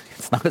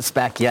 It's not a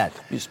SPAC yet.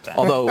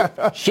 Although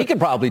she could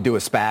probably do a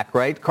SPAC,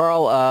 right,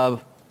 Carl?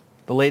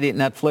 The lady at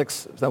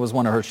Netflix, that was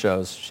one of her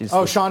shows.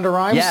 Shonda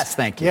Rhimes? Yes,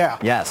 thank you. Yeah.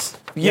 Yes.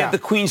 You have the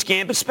Queen's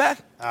Gambit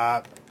SPAC?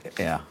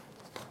 Yeah.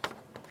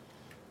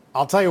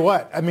 I'll tell you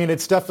what. I mean,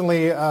 it's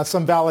definitely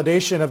some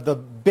validation of the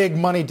big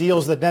money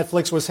deals that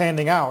Netflix was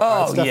handing out.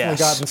 It's definitely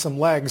gotten some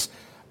legs.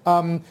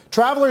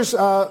 Travelers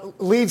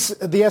leads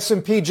the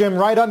S&P, Jim.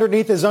 Right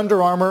underneath is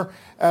Under Armour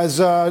as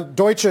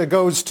Deutsche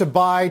goes to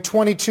buy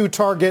 22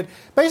 Target,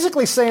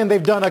 basically saying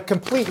they've done a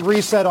complete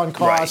reset on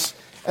costs. Right.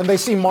 And they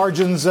see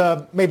margins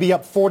maybe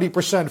up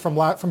 40% from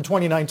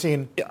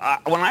 2019.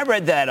 When I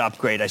read that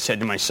upgrade, I said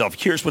to myself,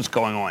 here's what's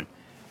going on.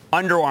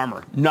 Under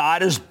Armour,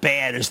 not as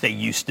bad as they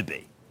used to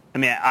be. I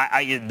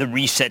mean, the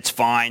reset's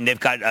fine. They've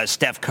got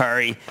Steph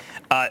Curry.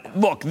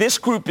 Look, this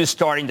group is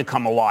starting to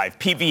come alive.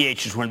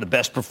 PVH is one of the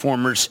best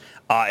performers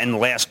in the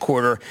last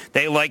quarter.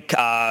 They like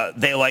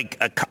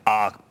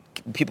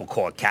people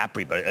call it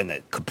Capri, but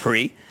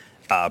Capri.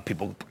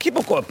 People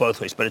call it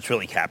both ways, but it's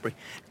really Capri.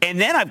 And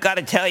then I've got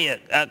to tell you,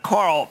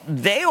 Carl,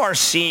 they are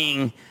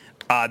seeing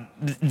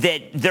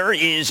that there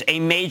is a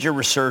major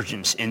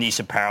resurgence in these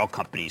apparel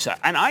companies.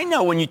 And I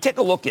know when you take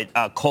a look at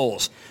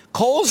Kohl's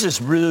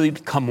has really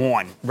come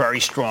on very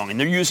strong, and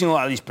they're using a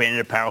lot of these branded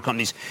apparel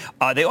companies.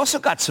 They also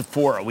got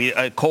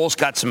Sephora. Kohl's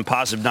got some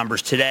positive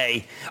numbers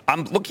today.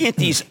 I'm looking at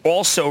these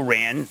also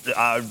ran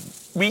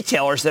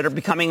retailers that are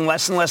becoming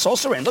less and less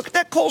also ran. Look at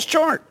that Kohl's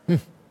chart. I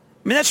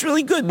mean, that's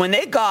really good. When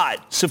they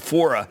got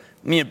Sephora,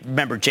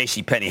 remember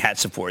JCPenney had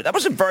Sephora. That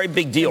was a very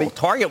big deal.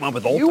 Target went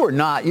with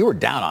Ulta. You were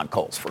down on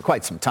Kohl's for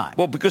quite some time.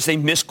 Well, because they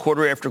missed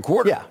quarter after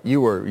quarter. Yeah, you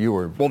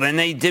were. Well, then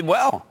they did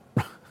well.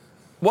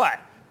 What?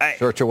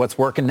 Search of what's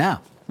working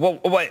now. Well,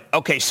 what?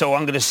 Okay, so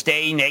I'm going to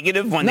stay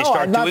negative when they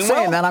start doing well? No, I'm not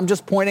saying that. I'm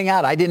just pointing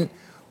out.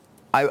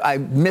 I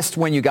missed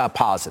when you got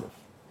positive.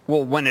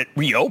 Well, when it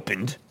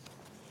reopened.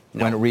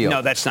 When it reopened.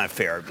 No, that's not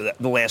fair.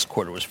 The last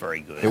quarter was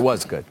very good. It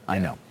was good. I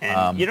know.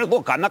 And,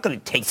 look, I'm not going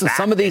to take back.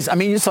 Some of these,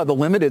 you saw the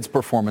Limited's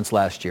performance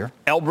last year.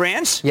 L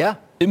Brands? Yeah.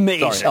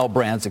 Amazing. Sorry, L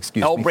Brands,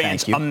 excuse me. L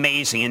Brands,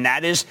 amazing. And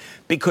that is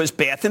because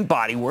Bath &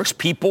 Body Works,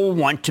 people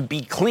want to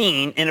be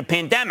clean in a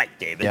pandemic,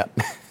 David. Yeah.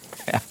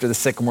 After the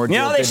Sycamore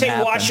deal they say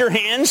happen. Wash your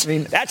hands.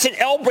 That's an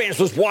L Brands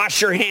was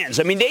wash your hands.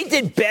 I mean, they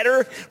did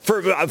better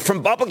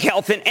from public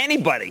health than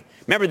anybody.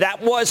 Remember,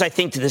 that was, I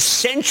think, the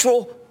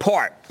central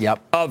part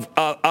of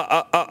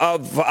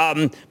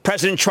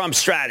President Trump's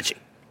strategy.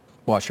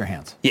 Wash your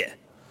hands. Yeah.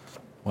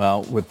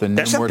 Well, with the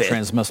more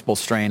transmissible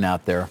strain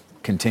out there,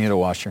 continue to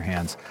wash your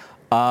hands.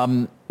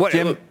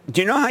 Jim,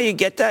 do you know how you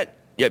get that?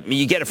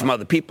 You get it from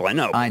other people, I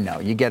know. I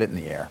know. You get it in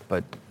the air,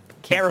 but...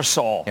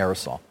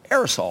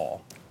 Aerosol.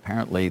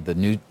 Apparently, the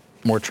new,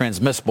 more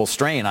transmissible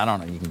strain, I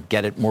don't know, you can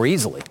get it more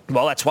easily.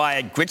 Well, that's why I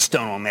had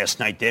Gritstone on last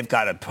night. They've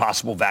got a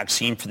possible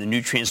vaccine for the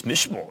new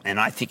transmissible, and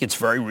I think it's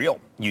very real.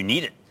 You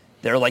need it.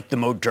 They're like the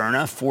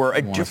Moderna for a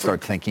different... I want to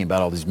start thinking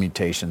about all these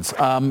mutations.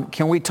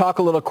 Can we talk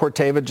a little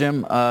Corteva,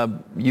 Jim?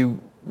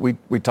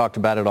 We talked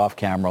about it off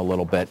camera a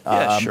little bit.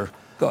 Yeah, sure.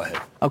 Go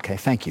ahead. Okay,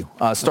 thank you.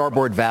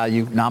 Starboard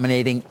Value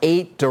nominating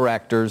 8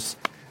 directors.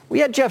 We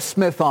had Jeff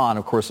Smith on,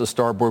 of course, of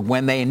Starboard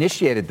when they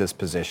initiated this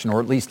position, or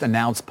at least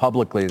announced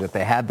publicly that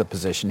they had the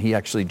position. He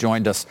actually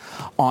joined us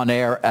on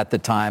air at the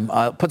time.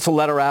 Puts a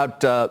letter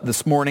out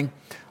this morning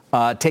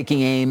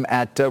taking aim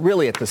at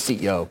really at the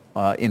CEO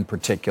in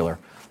particular.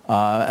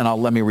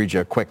 And let me read you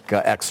a quick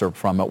excerpt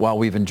from it. While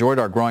we've enjoyed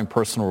our growing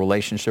personal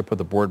relationship with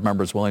the board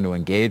members willing to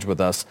engage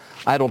with us,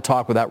 idle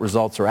talk without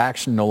results or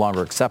action no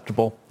longer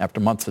acceptable.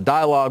 After months of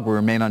dialogue, we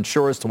remain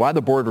unsure as to why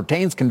the board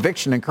retains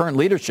conviction in current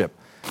leadership,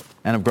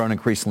 and have grown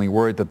increasingly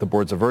worried that the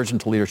board's aversion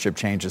to leadership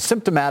change is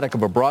symptomatic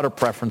of a broader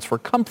preference for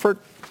comfort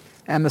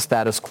and the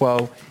status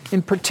quo.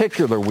 In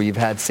particular, we've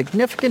had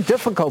significant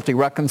difficulty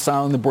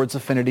reconciling the board's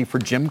affinity for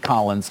Jim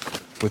Collins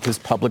with his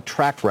public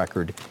track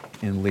record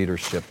in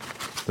leadership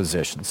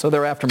positions. So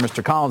they're after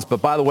Mr. Collins. But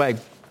by the way,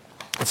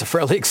 it's a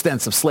fairly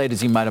extensive slate,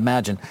 as you might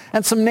imagine.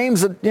 And some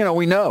names that,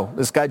 we know.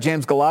 This guy,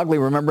 James Galagli,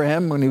 remember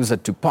him when he was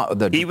at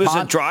DuPont? He was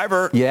a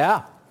driver.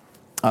 Yeah.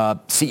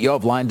 CEO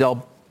of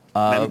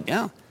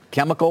Lyondell.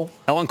 Chemical.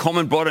 Ellen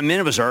Coleman brought him in.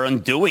 It was her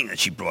undoing that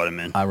she brought him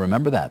in. I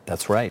remember that.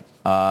 That's right.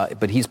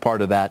 But he's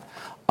part of that.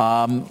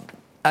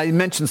 I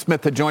mentioned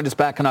Smith had joined us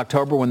back in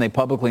October when they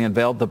publicly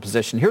unveiled the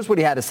position. Here's what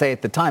he had to say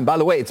at the time. By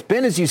the way, it's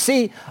been, as you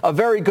see, a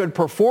very good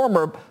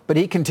performer, but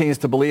he continues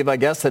to believe, I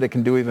guess, that it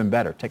can do even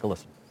better. Take a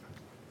listen.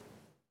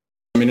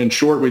 In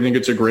short, we think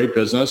it's a great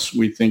business.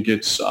 We think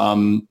it's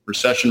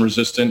recession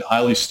resistant,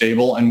 highly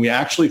stable, and we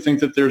actually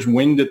think that there's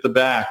wind at the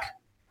back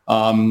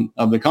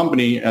of the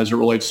company as it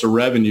relates to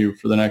revenue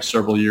for the next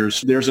several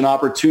years. There's an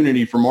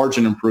opportunity for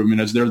margin improvement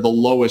as they're the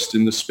lowest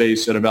in the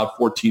space at about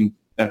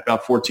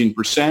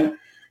 14%.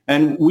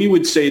 And we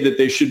would say that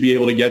they should be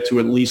able to get to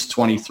at least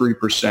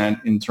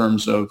 23% in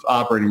terms of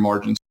operating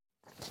margins.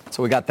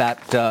 So we got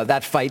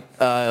that fight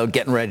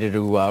getting ready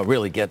to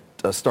really get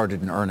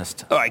started in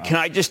earnest. All right, can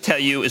I just tell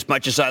you, as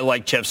much as I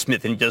like Jeff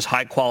Smith and he does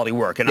high quality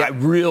work, and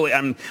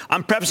I'm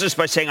prefacing this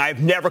by saying I've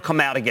never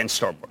come out against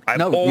Starboard. I've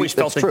always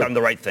felt they've done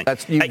the right thing.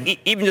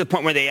 Even to the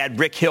point where they had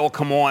Rick Hill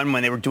come on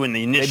when they were doing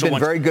the initial They've been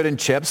very good in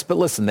chips, but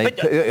listen,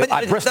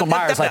 Bristol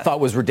Myers I thought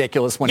was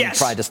ridiculous when he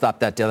tried to stop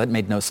that deal. That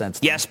made no sense.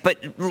 Yes, but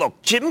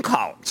look, Jim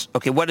Collins,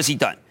 okay, what has he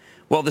done?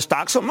 Well, the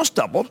stock's almost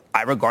doubled.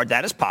 I regard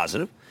that as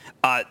positive.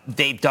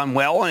 They've done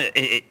well.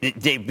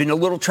 They've been a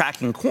little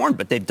tracking corn,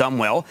 but they've done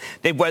well.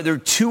 They've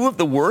weathered two of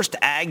the worst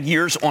ag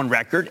years on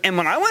record. And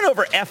when I went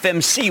over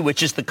FMC,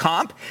 which is the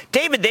comp,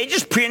 David, they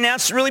just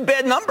pre-announced a really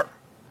bad number.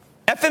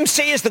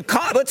 FMC is the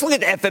comp. Let's look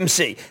at the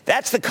FMC.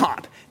 That's the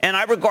comp. And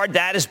I regard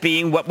that as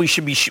being what they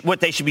should be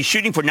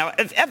shooting for. Now,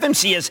 if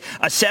FMC is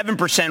a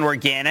 7%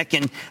 organic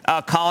and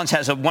Collins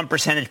has a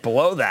 1%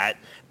 below that.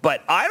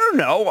 But I don't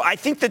know. I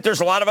think that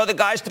there's a lot of other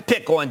guys to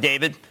pick on,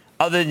 David,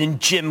 other than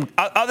Jim.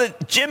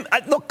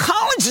 Look,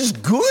 Collins is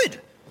good.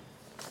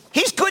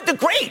 He's good to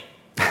great.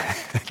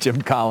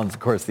 Jim Collins, of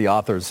course, the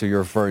authors who you're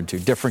referring to,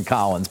 different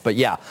Collins. But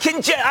yeah.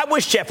 I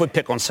wish Jeff would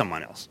pick on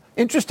someone else.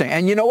 Interesting.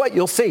 And you know what?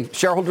 You'll see.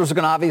 Shareholders are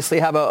going to obviously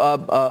have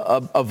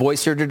a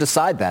voice here to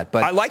decide that.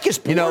 But I like his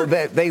board. You know,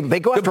 they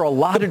go after a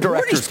lot of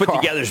directors. The board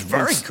he's put together is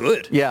very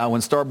good. Yeah,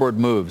 when Starboard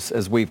moves,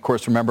 as we, of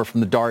course, remember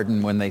from the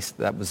Darden,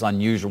 that was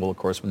unusual, of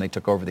course, when they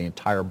took over the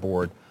entire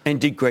board.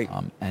 And did great.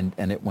 And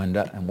it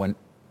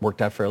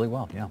worked out fairly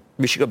well, yeah.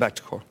 We should go back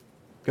to core.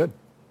 Good.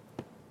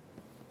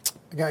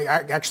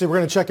 Actually, we're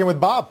going to check in with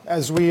Bob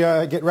as we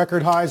get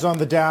record highs on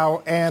the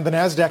Dow and the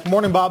NASDAQ.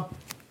 Morning, Bob.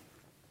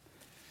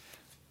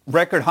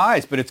 Record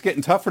highs, but it's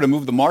getting tougher to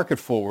move the market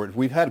forward.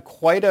 We've had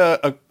quite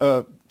a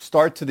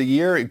start to the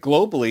year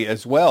globally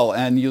as well,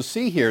 and you'll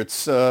see here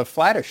it's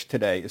flattish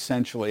today,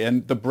 essentially.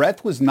 And the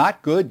breadth was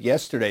not good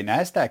yesterday.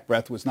 NASDAQ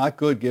breadth was not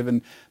good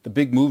given the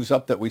big moves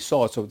up that we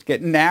saw. So it's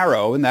getting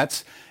narrow, and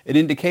that's an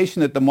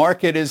indication that the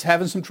market is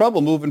having some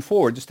trouble moving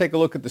forward. Just take a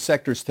look at the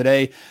sectors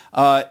today.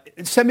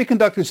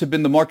 Semiconductors have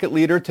been the market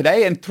leader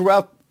today and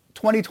throughout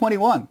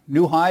 2021,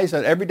 new highs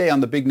every day on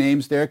the big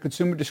names there.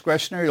 Consumer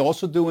discretionary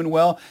also doing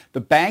well.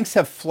 The banks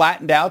have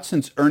flattened out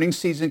since earnings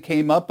season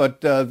came up, but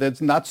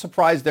that's not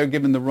surprised they're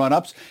given the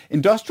run-ups.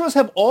 Industrials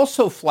have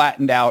also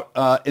flattened out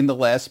in the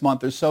last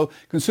month or so.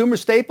 Consumer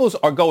staples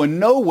are going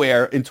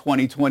nowhere in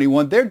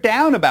 2021. They're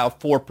down about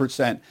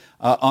 4%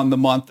 on the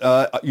month.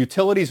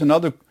 Utilities and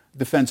other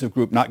defensive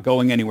group not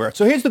going anywhere.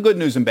 So here's the good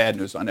news and bad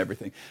news on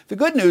everything. The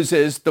good news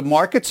is the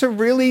markets are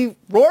really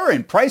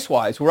roaring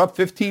price-wise. We're up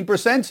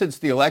 15% since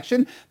the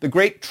election. The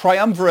great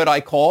triumvirate, I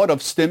call it,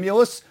 of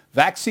stimulus,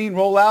 vaccine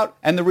rollout,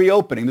 and the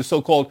reopening, the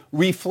so-called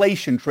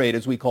reflation trade,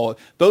 as we call it.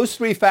 Those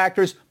three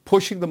factors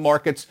pushing the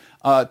markets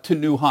to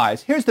new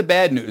highs. Here's the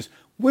bad news.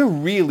 We're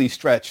really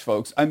stretched,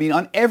 folks. I mean,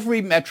 on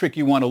every metric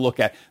you want to look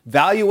at.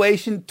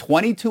 Valuation,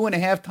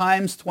 22.5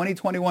 times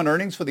 2021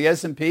 earnings for the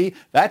S&P.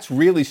 That's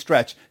really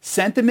stretched.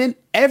 Sentiment,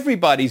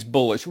 everybody's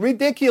bullish,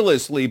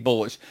 ridiculously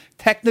bullish.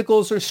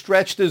 Technicals are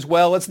stretched as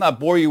well. Let's not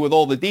bore you with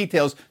all the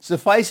details.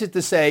 Suffice it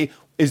to say,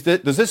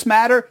 does this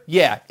matter?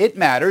 Yeah, it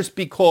matters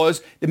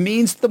because it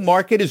means the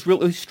market is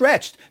really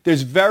stretched.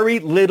 There's very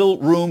little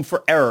room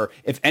for error.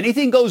 If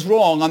anything goes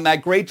wrong on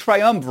that great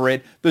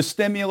triumvirate, the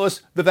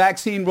stimulus, the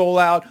vaccine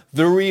rollout,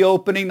 the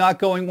reopening not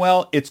going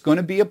well, it's going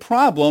to be a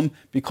problem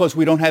because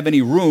we don't have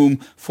any room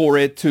for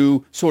it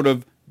to sort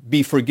of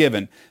be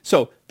forgiven.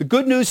 So the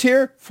good news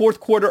here, fourth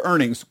quarter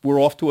earnings,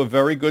 we're off to a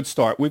very good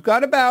start. We've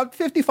got about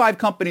 55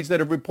 companies that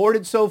have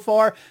reported so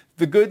far.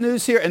 The good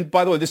news here, and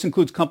by the way, this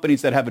includes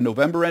companies that have a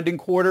November ending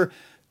quarter,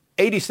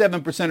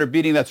 87% are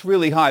beating. That's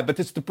really high, but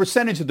it's the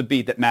percentage of the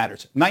beat that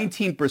matters,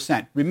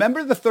 19%.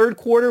 Remember the third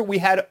quarter, we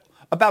had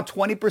about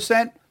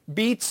 20%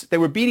 beats. They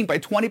were beating by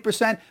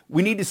 20%.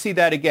 We need to see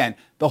that again.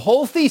 The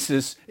whole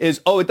thesis is,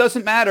 it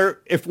doesn't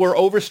matter if we're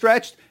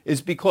overstretched,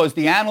 is because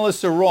the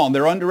analysts are wrong.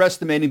 They're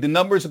underestimating. The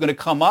numbers are going to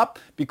come up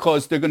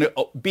because they're going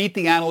to beat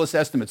the analyst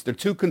estimates. They're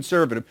too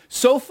conservative.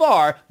 So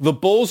far, the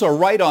bulls are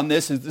right on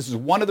this. This is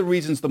one of the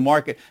reasons the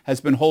market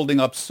has been holding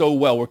up so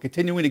well. We're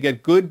continuing to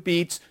get good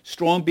beats,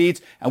 strong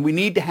beats, and we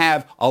need to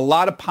have a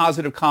lot of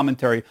positive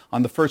commentary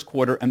on the first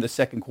quarter and the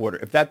second quarter.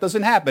 If that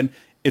doesn't happen,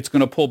 it's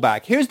going to pull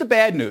back. Here's the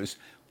bad news.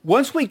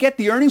 Once we get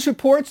the earnings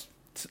reports,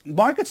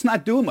 market's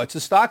not doing much. The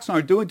stocks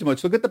aren't doing too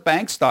much. Look at the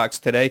bank stocks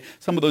today.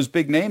 Some of those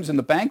big names in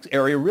the bank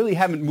area really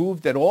haven't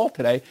moved at all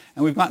today.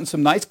 And we've gotten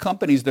some nice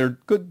companies. They're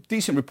good,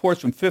 decent reports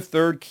from Fifth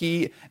Third,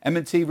 Key,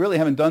 M&T, really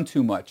haven't done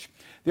too much.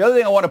 The other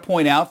thing I want to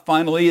point out,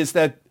 finally, is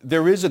that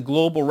there is a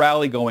global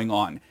rally going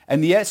on.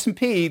 And the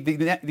S&P,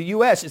 the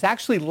U.S., is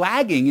actually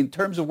lagging in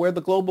terms of where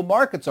the global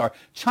markets are.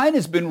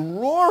 China's been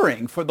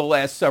roaring for the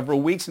last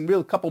several weeks and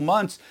really a couple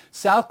months.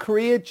 South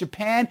Korea,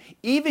 Japan,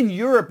 even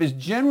Europe is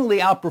generally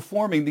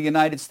outperforming the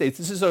United States.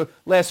 This is the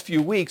last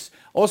few weeks.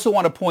 Also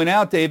want to point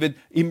out, David,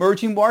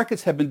 emerging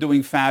markets have been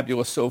doing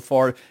fabulous so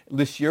far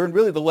this year. And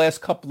really the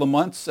last couple of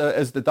months,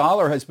 as the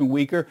dollar has been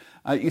weaker,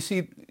 you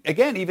see,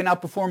 again, even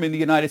outperforming the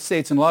United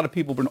States. And a lot of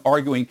people have been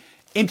arguing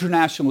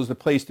international is the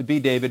place to be,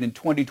 David, in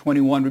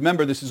 2021.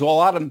 Remember, this is all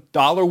out of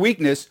dollar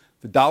weakness.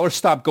 The dollar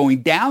stopped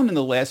going down in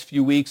the last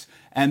few weeks,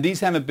 and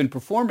these haven't been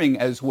performing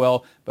as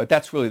well, but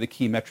that's really the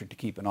key metric to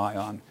keep an eye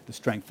on, the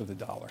strength of the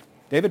dollar.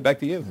 David, back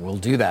to you. We'll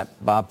do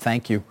that. Bob,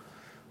 thank you.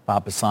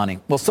 Bob Pisani.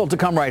 Well, still to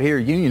come right here,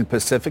 Union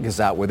Pacific is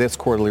out with its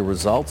quarterly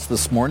results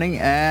this morning,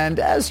 and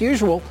as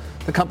usual,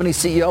 the company's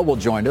CEO will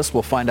join us.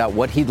 We'll find out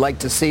what he'd like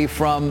to see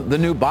from the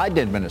new Biden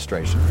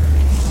administration.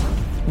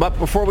 But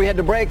before we head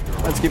to break,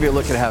 let's give you a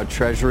look at how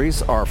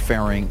treasuries are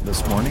faring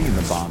this morning in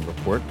the bond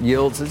report.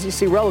 Yields, as you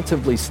see,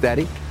 relatively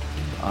steady.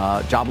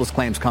 Jobless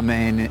claims come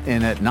in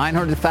at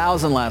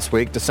 900,000 last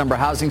week. December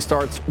housing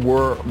starts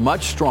were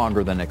much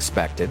stronger than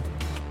expected.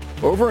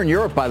 Over in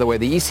Europe, by the way,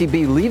 the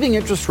ECB leaving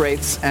interest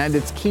rates and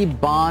its key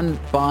bond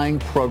buying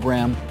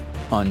program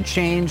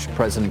unchanged.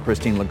 President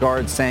Christine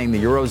Lagarde saying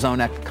the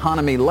Eurozone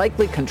economy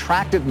likely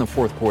contracted in the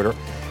fourth quarter,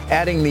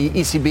 adding the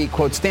ECB,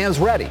 quote, stands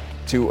ready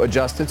to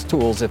adjust its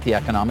tools if the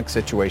economic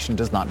situation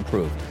does not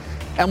improve.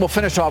 And we'll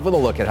finish off with a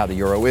look at how the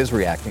euro is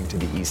reacting to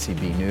the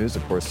ECB news.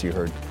 Of course, you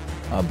heard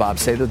Bob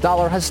say the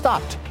dollar has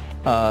stopped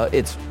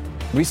its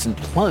recent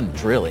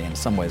plunge, really, in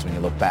some ways when you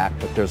look back.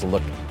 But there's a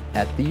look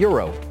at the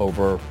euro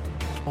over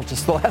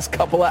just the last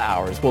couple of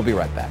hours. We'll be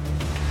right back.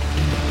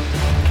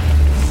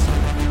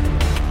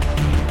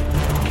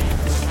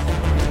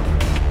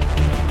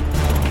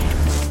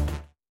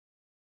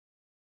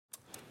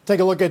 Take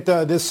a look at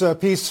this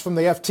piece from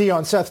the FT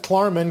on Seth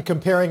Klarman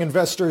comparing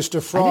investors to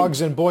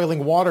frogs in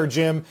boiling water,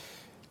 Jim.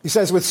 He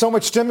says with so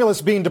much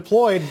stimulus being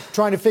deployed,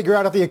 trying to figure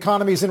out if the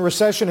economy's in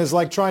recession is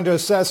like trying to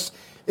assess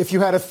if you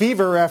had a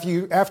fever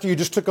after you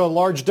just took a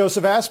large dose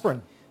of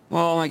aspirin.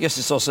 Well, I guess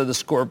it's also the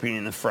scorpion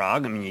and the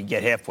frog. I mean, you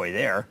get halfway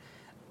there.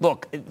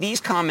 Look, these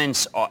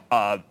comments,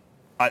 I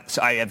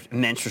have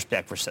immense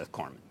respect for Seth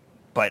Klarman.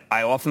 But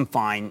I often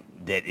find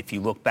that if you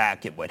look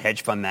back at what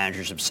hedge fund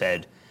managers have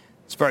said,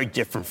 it's very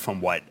different from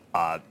what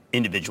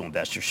individual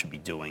investors should be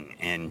doing.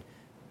 And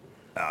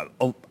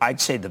I'd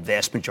say the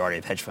vast majority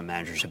of hedge fund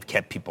managers have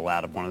kept people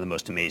out of one of the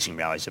most amazing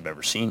rallies I've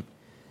ever seen.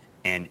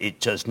 And it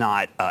does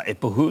not,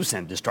 it behooves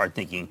them to start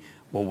thinking,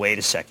 well, wait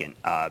a second.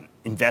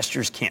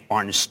 Investors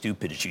aren't as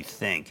stupid as you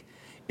think.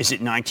 Is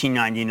it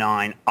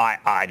 1999?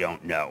 I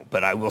don't know.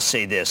 But I will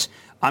say this.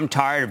 I'm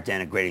tired of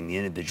denigrating the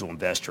individual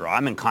investor.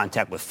 I'm in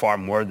contact with far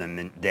more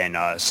than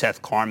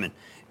Seth Klarman.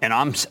 And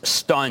I'm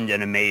stunned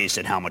and amazed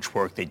at how much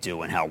work they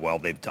do and how well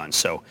they've done.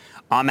 So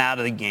I'm out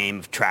of the game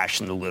of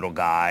trashing the little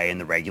guy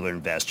and the regular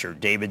investor.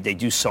 David, they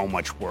do so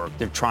much work.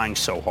 They're trying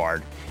so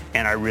hard.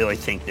 And I really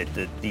think that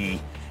the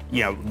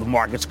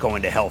market's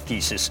going to hell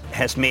thesis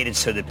has made it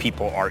so that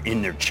people are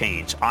in their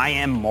chains. I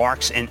am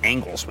Marx and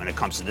Engels when it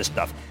comes to this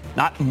stuff.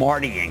 Not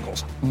Marty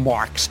Engels,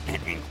 Marx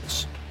and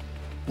Engels.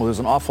 Well, there's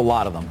an awful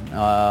lot of them.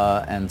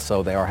 And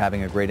so they are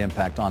having a great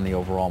impact on the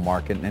overall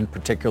market, and in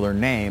particular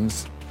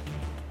names.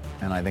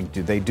 And I think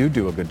they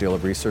do a good deal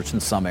of research in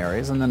some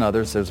areas, and then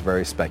others there's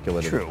very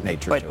speculative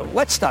nature to it. But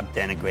let's stop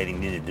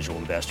denigrating the individual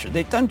investor.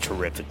 They've done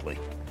terrifically.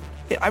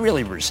 I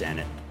really resent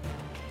it.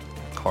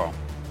 Carl.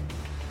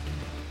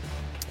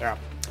 Yeah.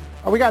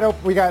 We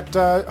got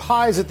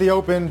highs at the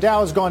open.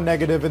 Dow's gone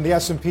negative, and the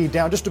S&P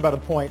down just about a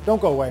point.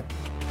 Don't go away.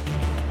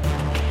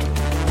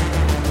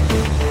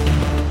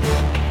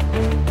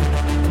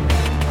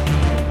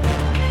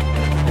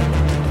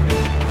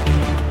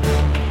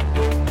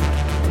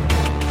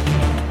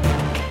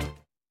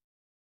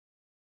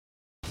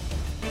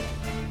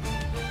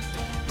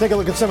 Take a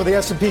look at some of the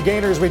S&P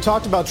gainers. We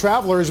talked about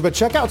travelers, but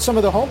check out some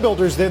of the home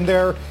builders in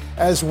there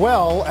as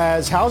well,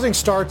 as housing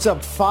starts up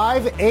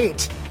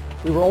 5.8.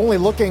 We were only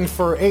looking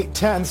for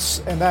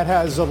 0.8, and that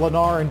has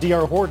Lennar and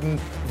D.R. Horton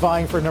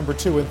vying for number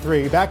 2 and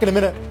 3. Back in a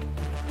minute.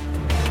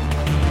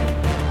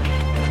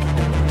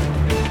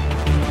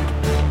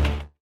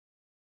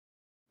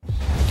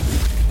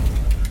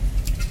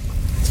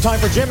 Time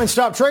for Jim and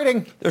Stop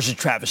Trading. There's a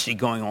travesty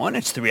going on.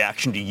 It's the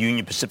reaction to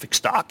Union Pacific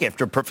stock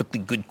after a perfectly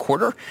good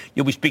quarter.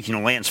 You'll be speaking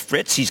to Lance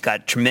Fritz. He's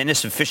got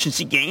tremendous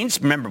efficiency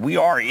gains. Remember, we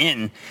are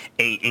in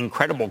an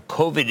incredible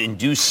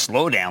COVID-induced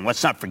slowdown.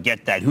 Let's not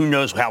forget that. Who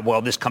knows how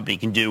well this company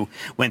can do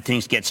when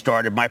things get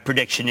started. My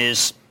prediction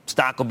is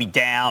stock will be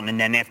down, and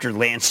then after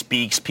Lance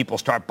speaks, people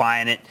start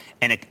buying it,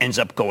 and it ends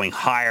up going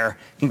higher.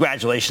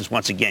 Congratulations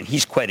once again.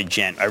 He's quite a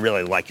gent. I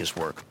really like his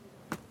work.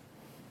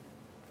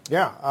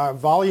 Yeah,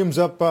 volume's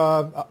up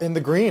in the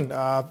green.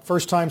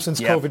 First time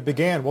since COVID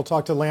began. We'll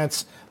talk to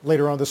Lance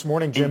later on this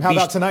morning, Jim. How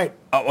about tonight?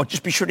 Well,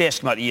 just be sure to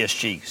ask him about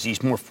ESG, because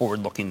he's more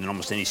forward-looking than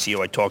almost any CEO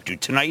I talk to.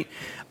 Tonight,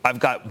 I've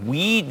got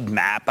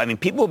Weedmap. I mean,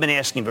 people have been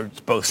asking for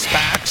both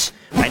SPACs.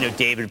 I know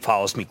David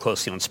follows me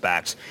closely on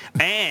SPACs.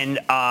 And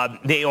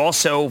they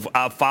also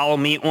follow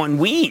me on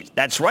weed.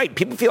 That's right.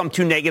 People feel I'm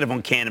too negative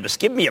on cannabis.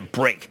 Give me a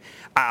break.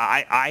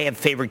 I have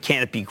favored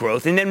Canopy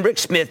Growth. And then Rick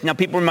Smith, now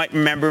people might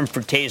remember him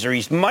for Taser.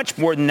 He's much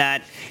more than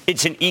that.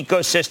 It's an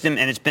ecosystem,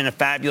 and it's been a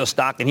fabulous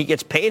stock, and he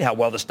gets paid how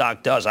well the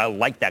stock does. I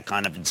like that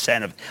kind of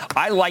incentive.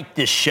 I like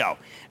this show.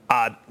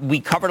 We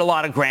covered a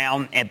lot of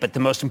ground, but the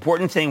most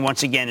important thing,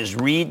 once again, is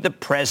read the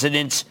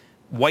president's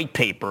white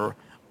paper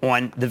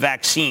on the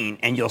vaccine,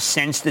 and you'll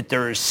sense that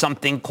there is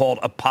something called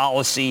a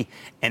policy,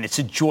 and it's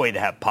a joy to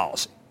have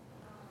policy.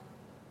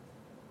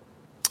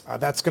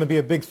 That's going to be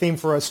a big theme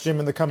for us, Jim,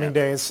 in the coming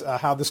days,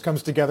 how this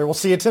comes together. We'll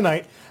see you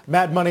tonight.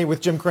 Mad Money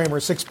with Jim Cramer,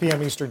 6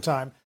 p.m. Eastern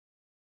Time.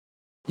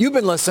 You've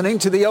been listening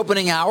to the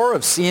opening hour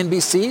of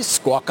CNBC's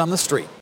Squawk on the Street.